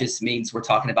basically that just means we're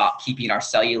talking about keeping our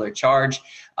cellular charge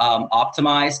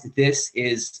optimized. This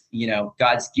is,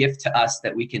 God's gift to us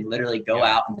that we can literally go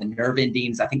out, and the nerve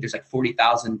endings, I think there's like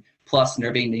 40,000 plus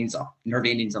nerve endings on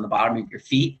the bottom of your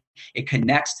feet. It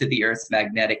connects to the Earth's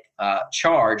magnetic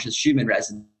charge, the Schumann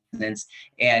resonance,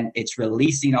 and it's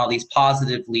releasing all these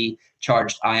positively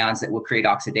charged ions that will create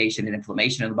oxidation and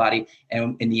inflammation in the body.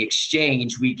 And in the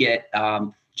exchange, we get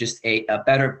just a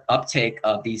better uptake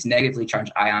of these negatively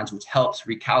charged ions, which helps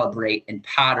recalibrate and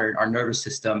pattern our nervous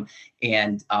system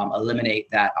and eliminate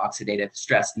that oxidative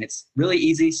stress. And it's really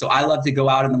easy. So I love to go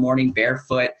out in the morning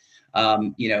barefoot,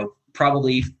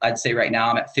 probably I'd say right now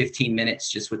I'm at 15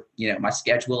 minutes just with, my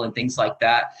schedule and things like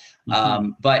that.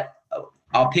 But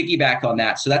I'll piggyback on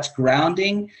that. So that's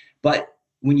grounding. But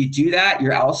when you do that,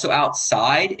 you're also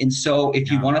outside. And so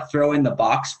if you want to throw in the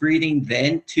box breathing,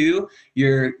 then too,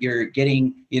 you're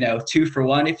getting, 2 for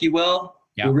 1, if you will.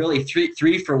 Yeah. Well, really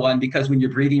three for 1, because when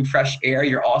you're breathing fresh air,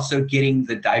 you're also getting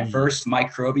the diverse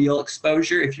microbial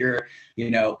exposure. If you're,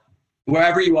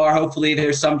 wherever you are, hopefully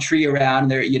there's some tree around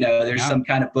there, there's some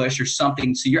kind of bush or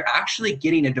something. So you're actually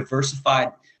getting a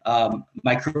diversified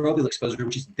microbial exposure,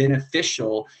 which is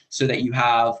beneficial, so that you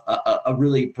have a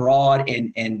really broad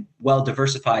and well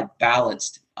diversified,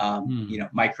 balanced,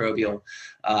 microbial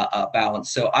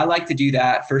balance. So I like to do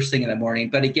that first thing in the morning.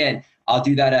 But again, I'll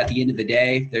do that at the end of the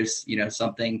day. There's,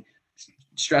 something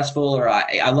stressful, or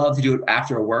I love to do it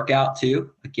after a workout too.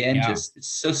 Again, just it's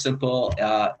so simple.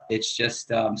 It's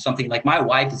just something like my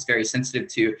wife is very sensitive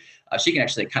to. She can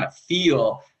actually kind of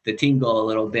feel the tingle a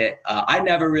little bit. I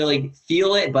never really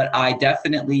feel it, but I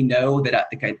definitely know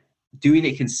that doing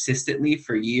it consistently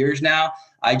for years now,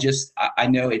 I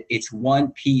know it's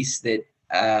one piece that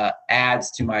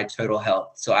adds to my total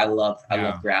health. So I love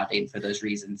grounding for those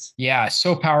reasons. Yeah,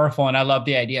 so powerful. And I love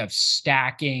the idea of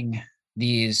stacking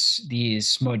these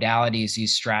modalities,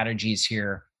 these strategies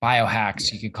here,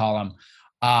 biohacks, you could call them.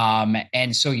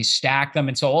 And so you stack them.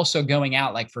 And so also going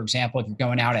out, like, for example, if you're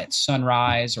going out at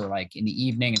sunrise or like in the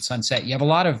evening and sunset, you have a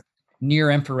lot of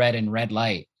near infrared and red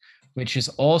light, which is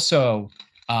also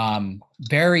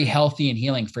very healthy and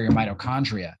healing for your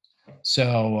mitochondria.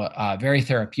 So very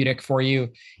therapeutic for you.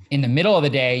 In the middle of the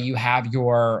day, you have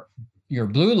your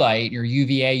blue light, your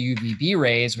UVA, UVB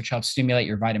rays, which helps stimulate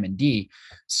your vitamin D.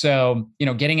 So,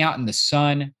 getting out in the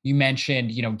sun, you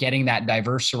mentioned, getting that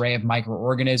diverse array of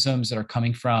microorganisms that are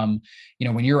coming from,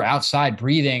 when you're outside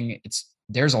breathing,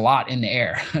 there's a lot in the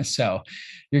air. So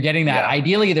you're getting that.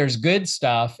 Ideally, there's good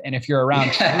stuff. And if you're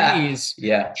around trees,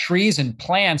 trees and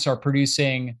plants are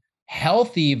producing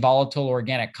healthy, volatile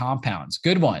organic compounds,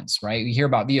 good ones, right? We hear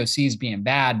about VOCs being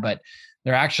bad, but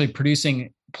they're actually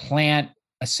producing plant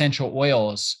essential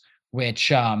oils, which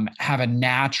have a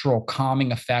natural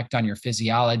calming effect on your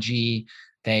physiology.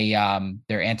 They're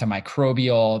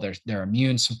antimicrobial, they're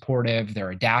immune supportive,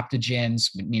 they're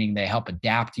adaptogens, meaning they help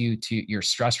adapt you to your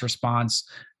stress response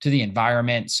to the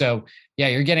environment. So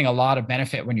you're getting a lot of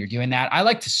benefit when you're doing that. I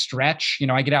like to stretch,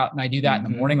 I get out and I do that in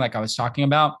the morning, like I was talking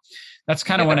about. That's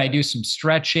kind of when I do some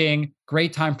stretching.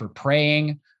 Great time for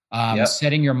praying,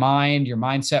 setting your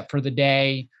mindset for the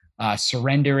day,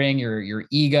 surrendering your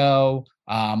ego,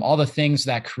 all the things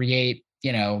that create,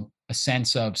 a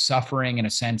sense of suffering and a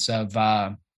sense of,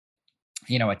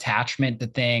 attachment to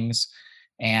things,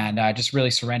 and just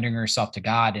really surrendering yourself to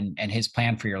God and his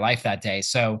plan for your life that day.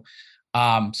 So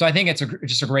I think it's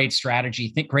just a great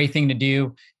strategy, great thing to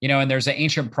do, and there's an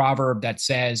ancient proverb that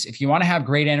says, if you want to have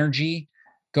great energy,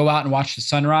 go out and watch the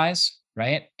sunrise.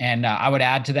 Right. And I would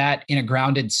add to that, in a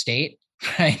grounded state.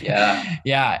 Right.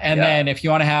 Yeah. And then if you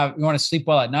want to sleep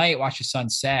well at night, watch the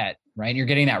sunset. Right. You're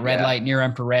getting that red light, near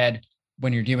infrared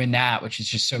when you're doing that, which is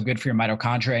just so good for your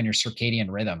mitochondria and your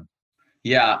circadian rhythm.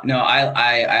 Yeah, no,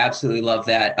 I absolutely love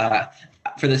that.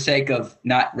 For the sake of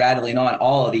not rattling on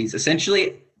all of these,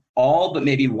 essentially all but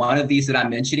maybe one of these that I'm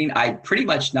mentioning, I pretty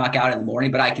much knock out in the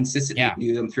morning, but I consistently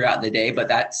do them throughout the day. But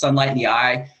that sunlight in the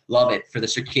eye, love it for the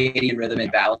circadian rhythm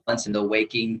and balance and the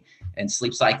waking and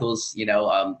sleep cycles.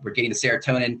 We're getting the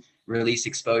serotonin release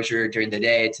exposure during the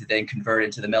day to then convert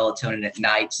into the melatonin at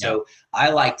night. So I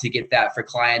like to get that for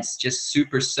clients, just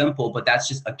super simple, but that's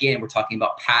just, again, we're talking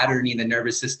about patterning the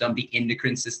nervous system, the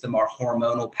endocrine system, our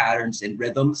hormonal patterns and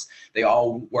rhythms. They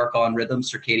all work on rhythm.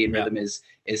 Circadian rhythm is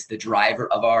the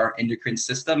driver of our endocrine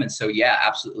system. And so, yeah,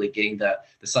 absolutely, getting the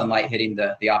sunlight hitting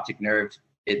the optic nerve,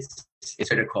 it's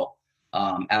critical.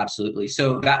 Absolutely.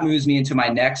 So that moves me into my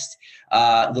next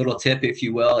little tip, if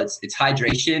you will. It's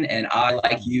hydration. And I,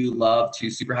 like you, love to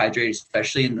super hydrate,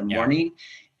 especially in the morning.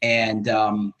 And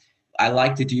I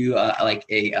like to do like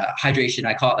a hydration.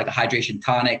 I call it like a hydration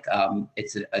tonic.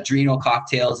 It's adrenal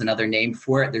cocktail is another name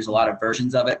for it. There's a lot of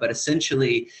versions of it, but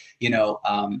essentially,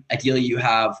 ideally you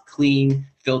have clean,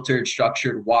 filtered,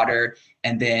 structured water.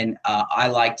 And then I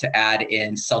like to add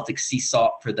in Celtic sea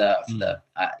salt for the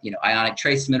ionic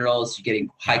trace minerals. You're getting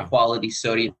high quality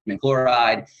sodium and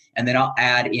chloride. And then I'll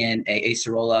add in a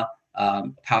acerola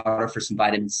powder for some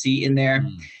vitamin C in there.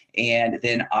 And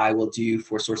then I will do,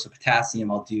 for a source of potassium,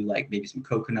 I'll do like maybe some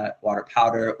coconut water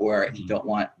powder, or if you don't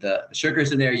want the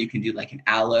sugars in there, you can do like an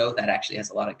aloe that actually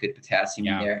has a lot of good potassium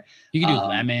in there. You can do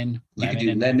lemon. You can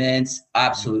do lemons.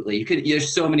 Absolutely. You could,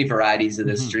 there's so many varieties of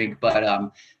this drink, but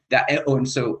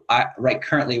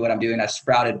currently what I'm doing, I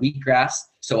sprouted wheatgrass.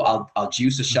 So I'll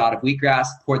juice a shot of wheatgrass,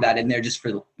 pour that in there just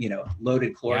for,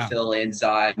 loaded chlorophyll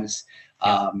enzymes.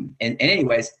 And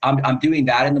anyways, I'm doing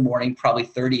that in the morning, probably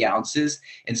 30 ounces.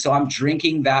 And so I'm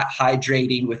drinking that,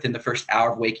 hydrating within the first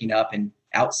hour of waking up, and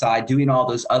outside doing all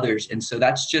those others. And so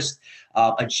that's just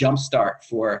a jump start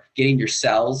for getting your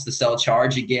cells, the cell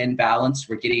charge again, balanced.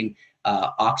 We're getting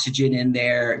oxygen in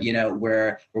there,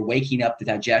 where we're waking up the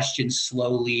digestion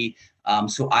slowly.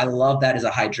 So I love that as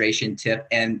a hydration tip.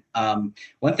 And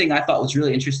one thing I thought was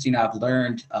really interesting, I've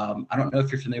learned, I don't know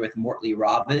if you're familiar with Mortley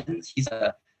Robbins.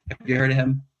 Have you heard of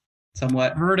him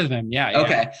somewhat? I've heard of him. Yeah.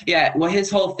 Okay. Yeah. Well,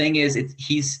 his whole thing is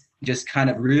he's just kind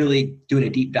of really doing a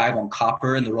deep dive on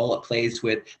copper and the role it plays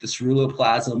with the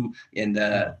ceruloplasm and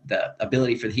the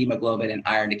ability for the hemoglobin and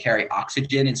iron to carry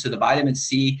oxygen. And so the vitamin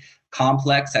C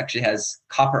complex actually has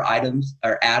copper atoms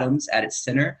at its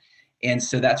center. And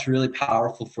so that's really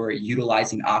powerful for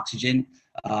utilizing oxygen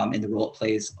and the role it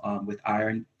plays with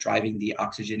iron, driving the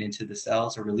oxygen into the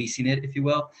cells, or releasing it, if you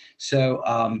will. So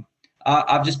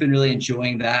I've just been really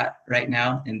enjoying that right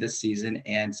now in this season.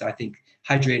 And so I think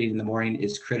hydrating in the morning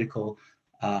is critical.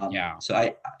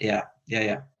 So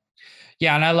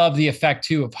Yeah. And I love the effect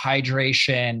too of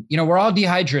hydration. We're all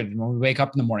dehydrated when we wake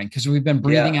up in the morning because we've been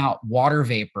breathing out water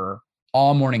vapor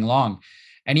all morning long.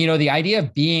 And, the idea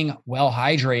of being well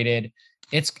hydrated,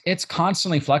 it's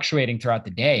constantly fluctuating throughout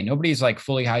the day. Nobody's like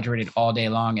fully hydrated all day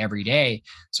long every day.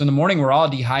 So in the morning, we're all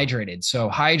dehydrated. So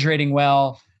hydrating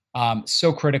well,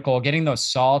 so critical. Getting those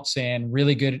salts in,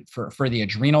 really good for the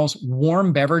adrenals.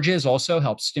 Warm beverages also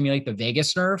help stimulate the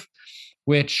vagus nerve,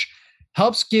 which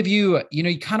helps give you,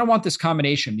 you kind of want this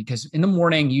combination, because in the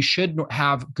morning you should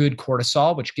have good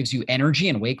cortisol, which gives you energy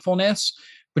and wakefulness,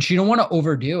 but you don't want to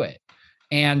overdo it.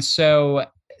 And so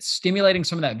stimulating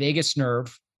some of that vagus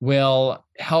nerve will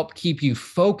help keep you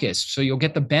focused. So you'll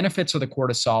get the benefits of the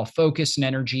cortisol, focus and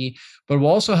energy, but will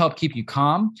also help keep you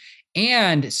calm.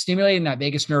 And stimulating that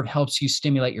vagus nerve helps you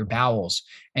stimulate your bowels.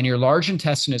 And your large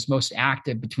intestine is most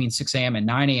active between 6 a.m. and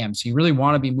 9 a.m. So you really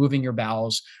want to be moving your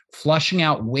bowels, flushing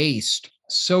out waste.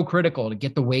 So critical to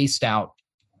get the waste out.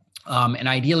 And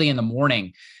ideally in the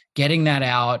morning, getting that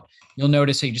out, you'll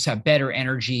notice that you just have better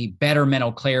energy, better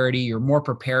mental clarity. You're more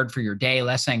prepared for your day,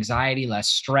 less anxiety, less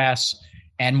stress,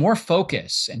 and more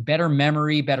focus, and better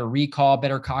memory, better recall,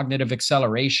 better cognitive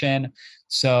acceleration.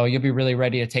 So you'll be really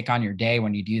ready to take on your day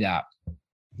when you do that.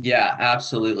 Yeah,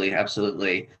 absolutely.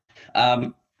 Absolutely.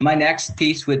 My next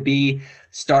piece would be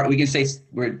we can say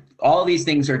all these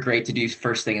things are great to do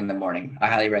first thing in the morning. I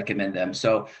highly recommend them.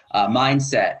 So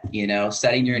mindset,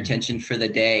 setting your intention for the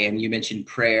day. And you mentioned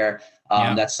prayer.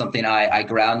 That's something I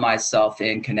ground myself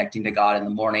in, connecting to God in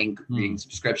the morning, reading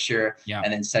some scripture,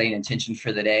 and then setting intention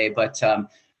for the day. But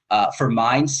for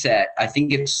mindset, I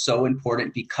think it's so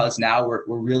important, because now we're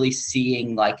really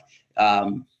seeing, like,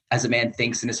 as a man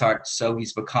thinks in his heart, so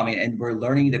he's becoming, and we're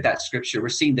learning that scripture, we're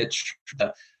seeing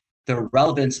the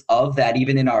relevance of that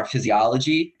even in our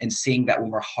physiology, and seeing that when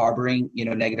we're harboring,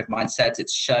 negative mindsets,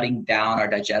 it's shutting down our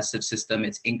digestive system.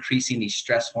 It's increasing these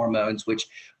stress hormones, which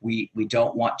we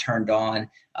don't want turned on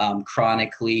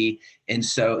chronically. And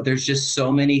so there's just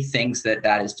so many things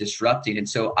that is disrupting. And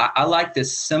so I like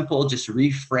this simple, just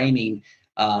reframing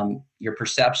your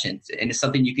perceptions. And it's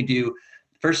something you can do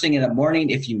first thing in the morning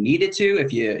if you needed to,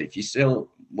 if you still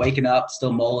waking up,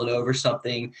 still mulling over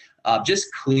something, just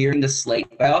clearing the slate.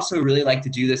 But I also really like to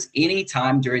do this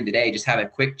anytime during the day, just have a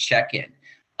quick check-in.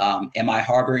 Am I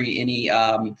harboring any,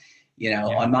 on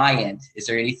my end? Is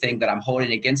there anything that I'm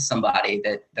holding against somebody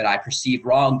that I perceive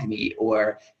wronged me,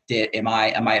 or am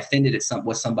I offended at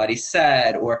what somebody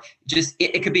said, or just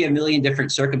it could be a million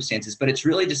different circumstances, but it's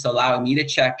really just allowing me to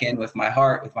check in with my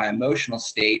heart, with my emotional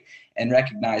state, and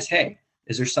recognize, hey,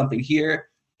 is there something here?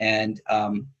 And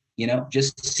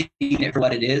just seeing it for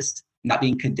what it is, not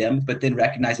being condemned, but then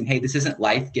recognizing, hey, this isn't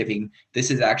life-giving. This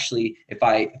is actually, if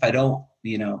I don't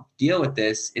deal with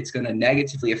this, it's going to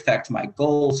negatively affect my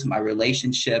goals, my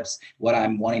relationships, what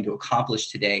I'm wanting to accomplish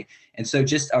today. And so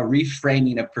just a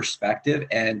reframing of perspective.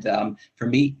 And for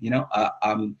me,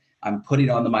 I'm putting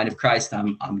on the mind of Christ.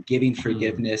 I'm giving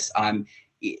forgiveness. I'm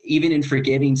even in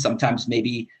forgiving. Sometimes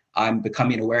maybe I'm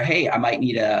becoming aware, hey, I might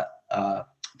need to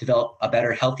develop a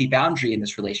better healthy boundary in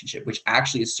this relationship, which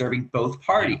actually is serving both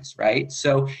parties, right?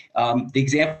 So the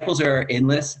examples are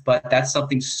endless, but that's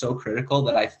something so critical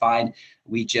that I find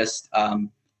we just,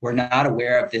 we're not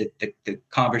aware of the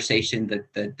conversation,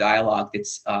 the dialogue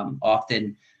that's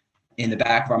often in the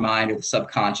back of our mind or the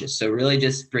subconscious. So really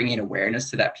just bringing awareness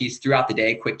to that piece throughout the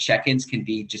day. Quick check-ins can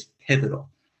be just pivotal.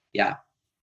 Yeah.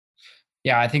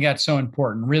 Yeah, I think that's so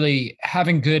important. Really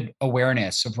having good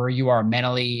awareness of where you are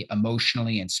mentally,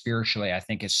 emotionally, and spiritually, I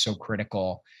think is so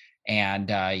critical. And,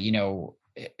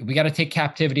 we got to take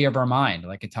captivity of our mind,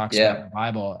 like it talks about in the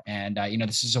Bible. And,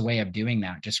 this is a way of doing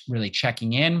that. Just really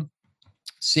checking in,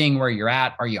 seeing where you're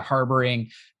at. Are you harboring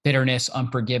bitterness,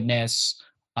 unforgiveness?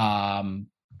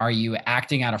 Are you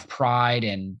acting out of pride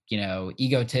and,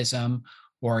 egotism?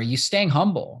 Or are you staying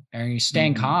humble? Are you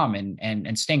staying calm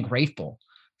and staying grateful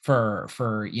for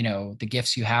the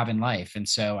gifts you have in life? And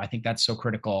so I think that's so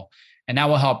critical, and that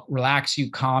will help relax you,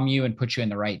 calm you, and put you in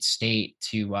the right state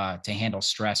to handle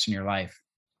stress in your life.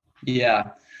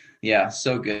 Yeah,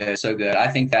 so good, so good. I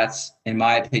think that's, in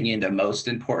my opinion, the most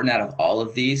important out of all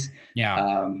of these.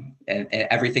 And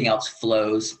everything else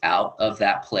flows out of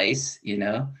that place,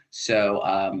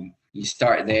 so you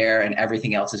start there and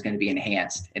everything else is going to be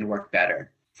enhanced and work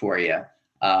better for you.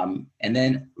 And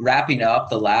then wrapping up,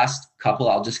 the last couple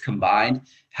I'll just combine,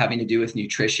 having to do with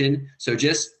nutrition. So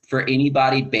just for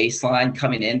anybody baseline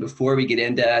coming in, before we get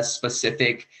into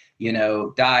specific,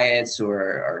 diets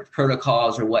or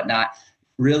protocols or whatnot,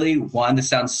 really, one, this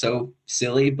sounds so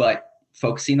silly, but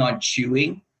focusing on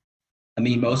chewing. I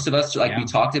mean, most of us, we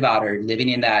talked about, are living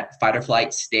in that fight or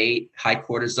flight state, high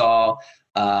cortisol.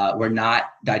 We're not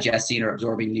digesting or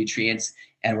absorbing nutrients.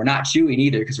 And we're not chewing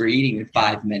either because we're eating in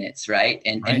 5 minutes, right?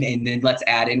 And then let's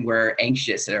add in we're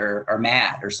anxious or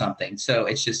mad or something. So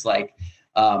it's just like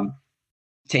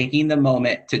taking the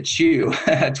moment to chew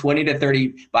 20 to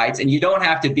 30 bites. And you don't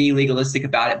have to be legalistic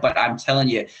about it, but I'm telling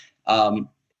you,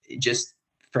 just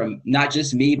from not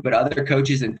just me, but other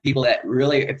coaches and people that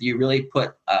really, if you really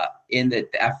put in the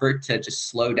effort to just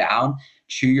slow down,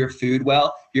 chew your food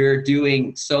well, you're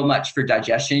doing so much for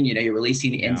digestion. You're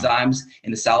releasing the enzymes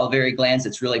in the salivary glands.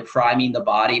 It's really priming the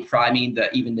body,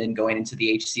 even then going into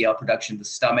the HCl production of the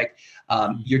stomach.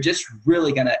 You're just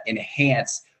really going to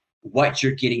enhance what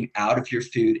you're getting out of your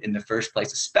food in the first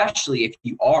place, especially if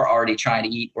you are already trying to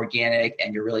eat organic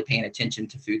and you're really paying attention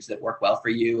to foods that work well for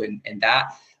you. And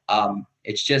that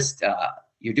it's just,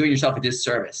 you're doing yourself a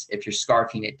disservice if you're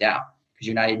scarfing it down because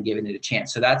you're not even giving it a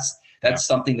chance. So that's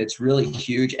something that's really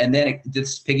huge. And then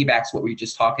this piggybacks what we were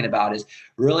just talking about, is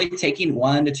really taking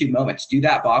 1 to 2 moments. Do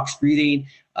that box breathing,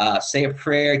 say a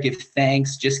prayer, give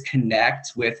thanks, just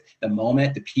connect with the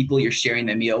moment, the people you're sharing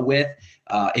the meal with,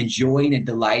 enjoying and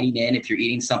delighting in. If you're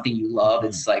eating something you love,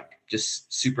 it's like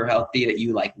just super healthy that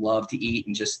you love to eat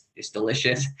and just it's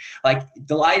delicious.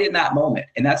 Delight in that moment.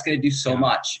 And that's going to do so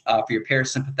much for your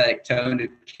parasympathetic tone to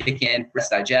kick in,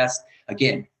 rest, digest.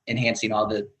 Again, enhancing all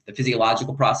the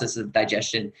physiological processes of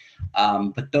digestion.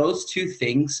 But those two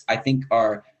things I think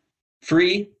are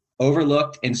free,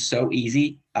 overlooked, and so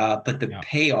easy. But the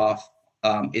payoff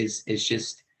is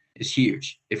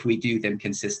huge if we do them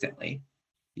consistently.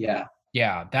 Yeah.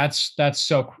 Yeah. That's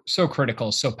so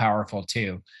critical, so powerful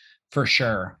too, for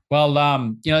sure. Well,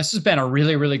 this has been a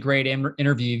really, really great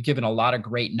interview. You've given a lot of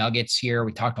great nuggets here.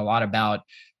 We talked a lot about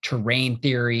terrain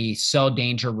theory, cell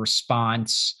danger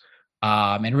response,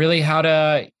 and really how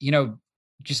to,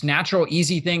 just natural,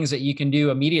 easy things that you can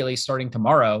do immediately starting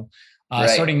tomorrow,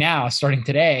 starting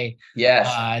today,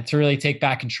 to really take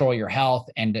back control of your health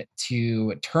and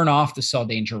to turn off the cell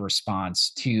danger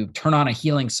response, to turn on a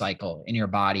healing cycle in your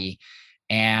body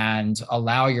and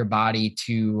allow your body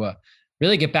to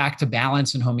really get back to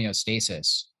balance and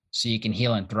homeostasis so you can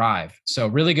heal and thrive. So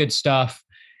really good stuff.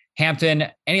 Hampton,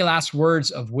 any last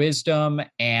words of wisdom,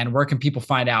 and where can people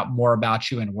find out more about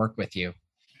you and work with you?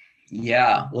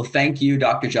 Yeah. Well, thank you,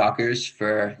 Dr. Jockers,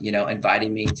 for,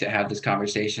 inviting me to have this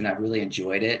conversation. I really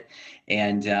enjoyed it.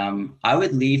 And I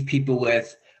would leave people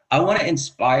with, I want to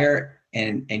inspire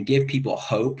and give people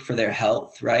hope for their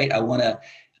health, right? I want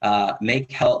to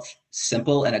make health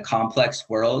simple in a complex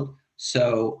world.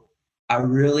 So I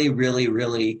really, really,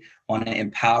 really want to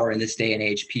empower in this day and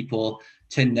age people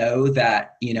to know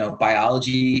that,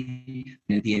 biology,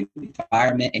 the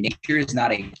environment and nature is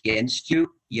not against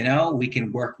you. We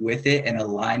can work with it and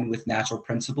align with natural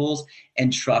principles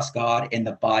and trust God and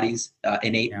the body's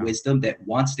innate wisdom that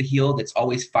wants to heal, that's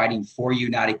always fighting for you,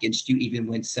 not against you, even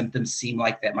when symptoms seem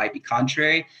like that might be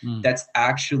contrary. That's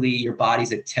actually your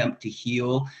body's attempt to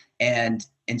heal. And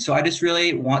so I just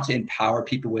really want to empower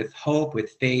people with hope,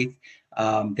 with faith,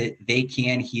 that they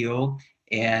can heal.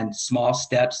 And small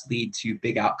steps lead to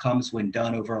big outcomes when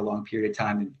done over a long period of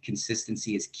time. And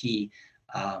consistency is key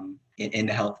in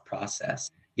the health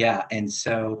process. Yeah. And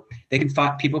so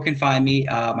people can find me.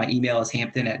 My email is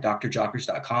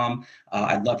hampton@drjockers.com.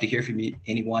 I'd love to hear from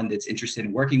anyone that's interested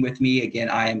in working with me. Again,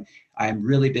 I am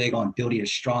really big on building a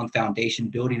strong foundation,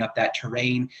 building up that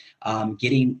terrain,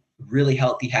 getting really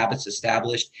healthy habits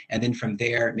established, and then from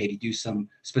there maybe do some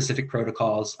specific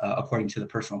protocols according to the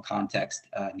personal context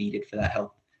needed for the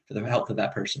health of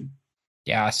that person.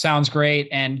 Yeah, sounds great.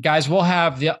 And guys, we'll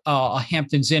have the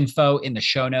Hampton's info in the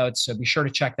show notes, so be sure to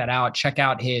check that out. Check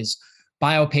out his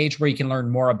bio page where you can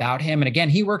learn more about him. And again,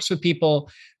 he works with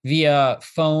people via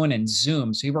phone and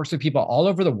Zoom, so he works with people all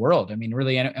over the world. I mean,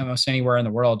 really almost anywhere in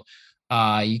the world.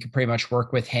 You can pretty much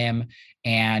work with him,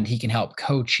 and he can help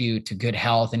coach you to good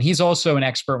health. And he's also an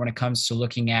expert when it comes to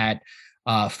looking at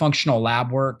functional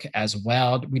lab work as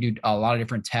well. We do a lot of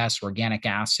different tests, organic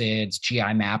acids,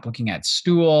 GI map, looking at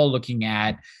stool, looking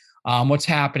at what's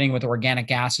happening with organic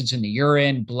acids in the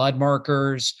urine, blood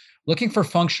markers, looking for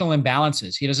functional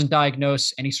imbalances. He doesn't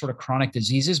diagnose any sort of chronic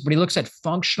diseases, but he looks at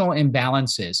functional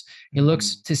imbalances. He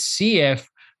looks to see if,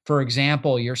 for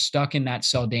example, you're stuck in that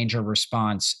cell danger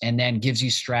response, and then gives you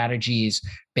strategies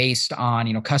based on,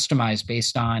 customized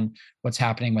based on what's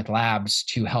happening with labs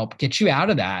to help get you out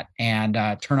of that and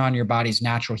turn on your body's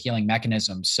natural healing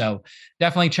mechanisms. So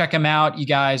definitely check him out. You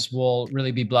guys will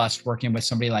really be blessed working with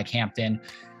somebody like Hampton.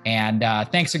 And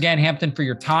thanks again, Hampton, for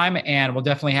your time. And we'll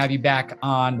definitely have you back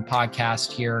on the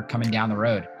podcast here coming down the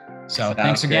road. So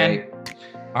thanks again. Great.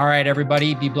 All right,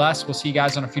 everybody, be blessed. We'll see you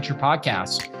guys on a future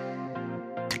podcast.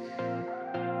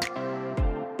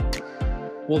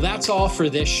 Well, that's all for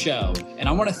this show. And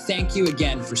I want to thank you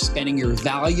again for spending your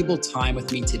valuable time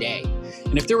with me today.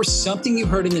 And if there was something you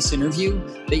heard in this interview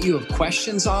that you have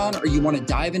questions on, or you want to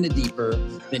dive into deeper,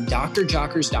 then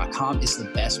drjockers.com is the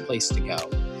best place to go.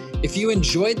 If you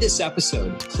enjoyed this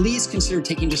episode, please consider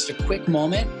taking just a quick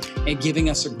moment and giving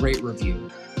us a great review.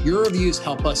 Your reviews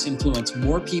help us influence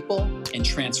more people and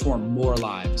transform more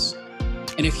lives.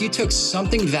 And if you took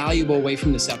something valuable away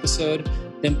from this episode,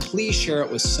 then please share it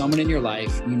with someone in your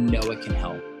life you know it can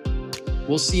help.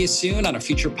 We'll see you soon on a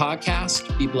future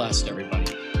podcast. Be blessed,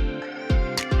 everybody.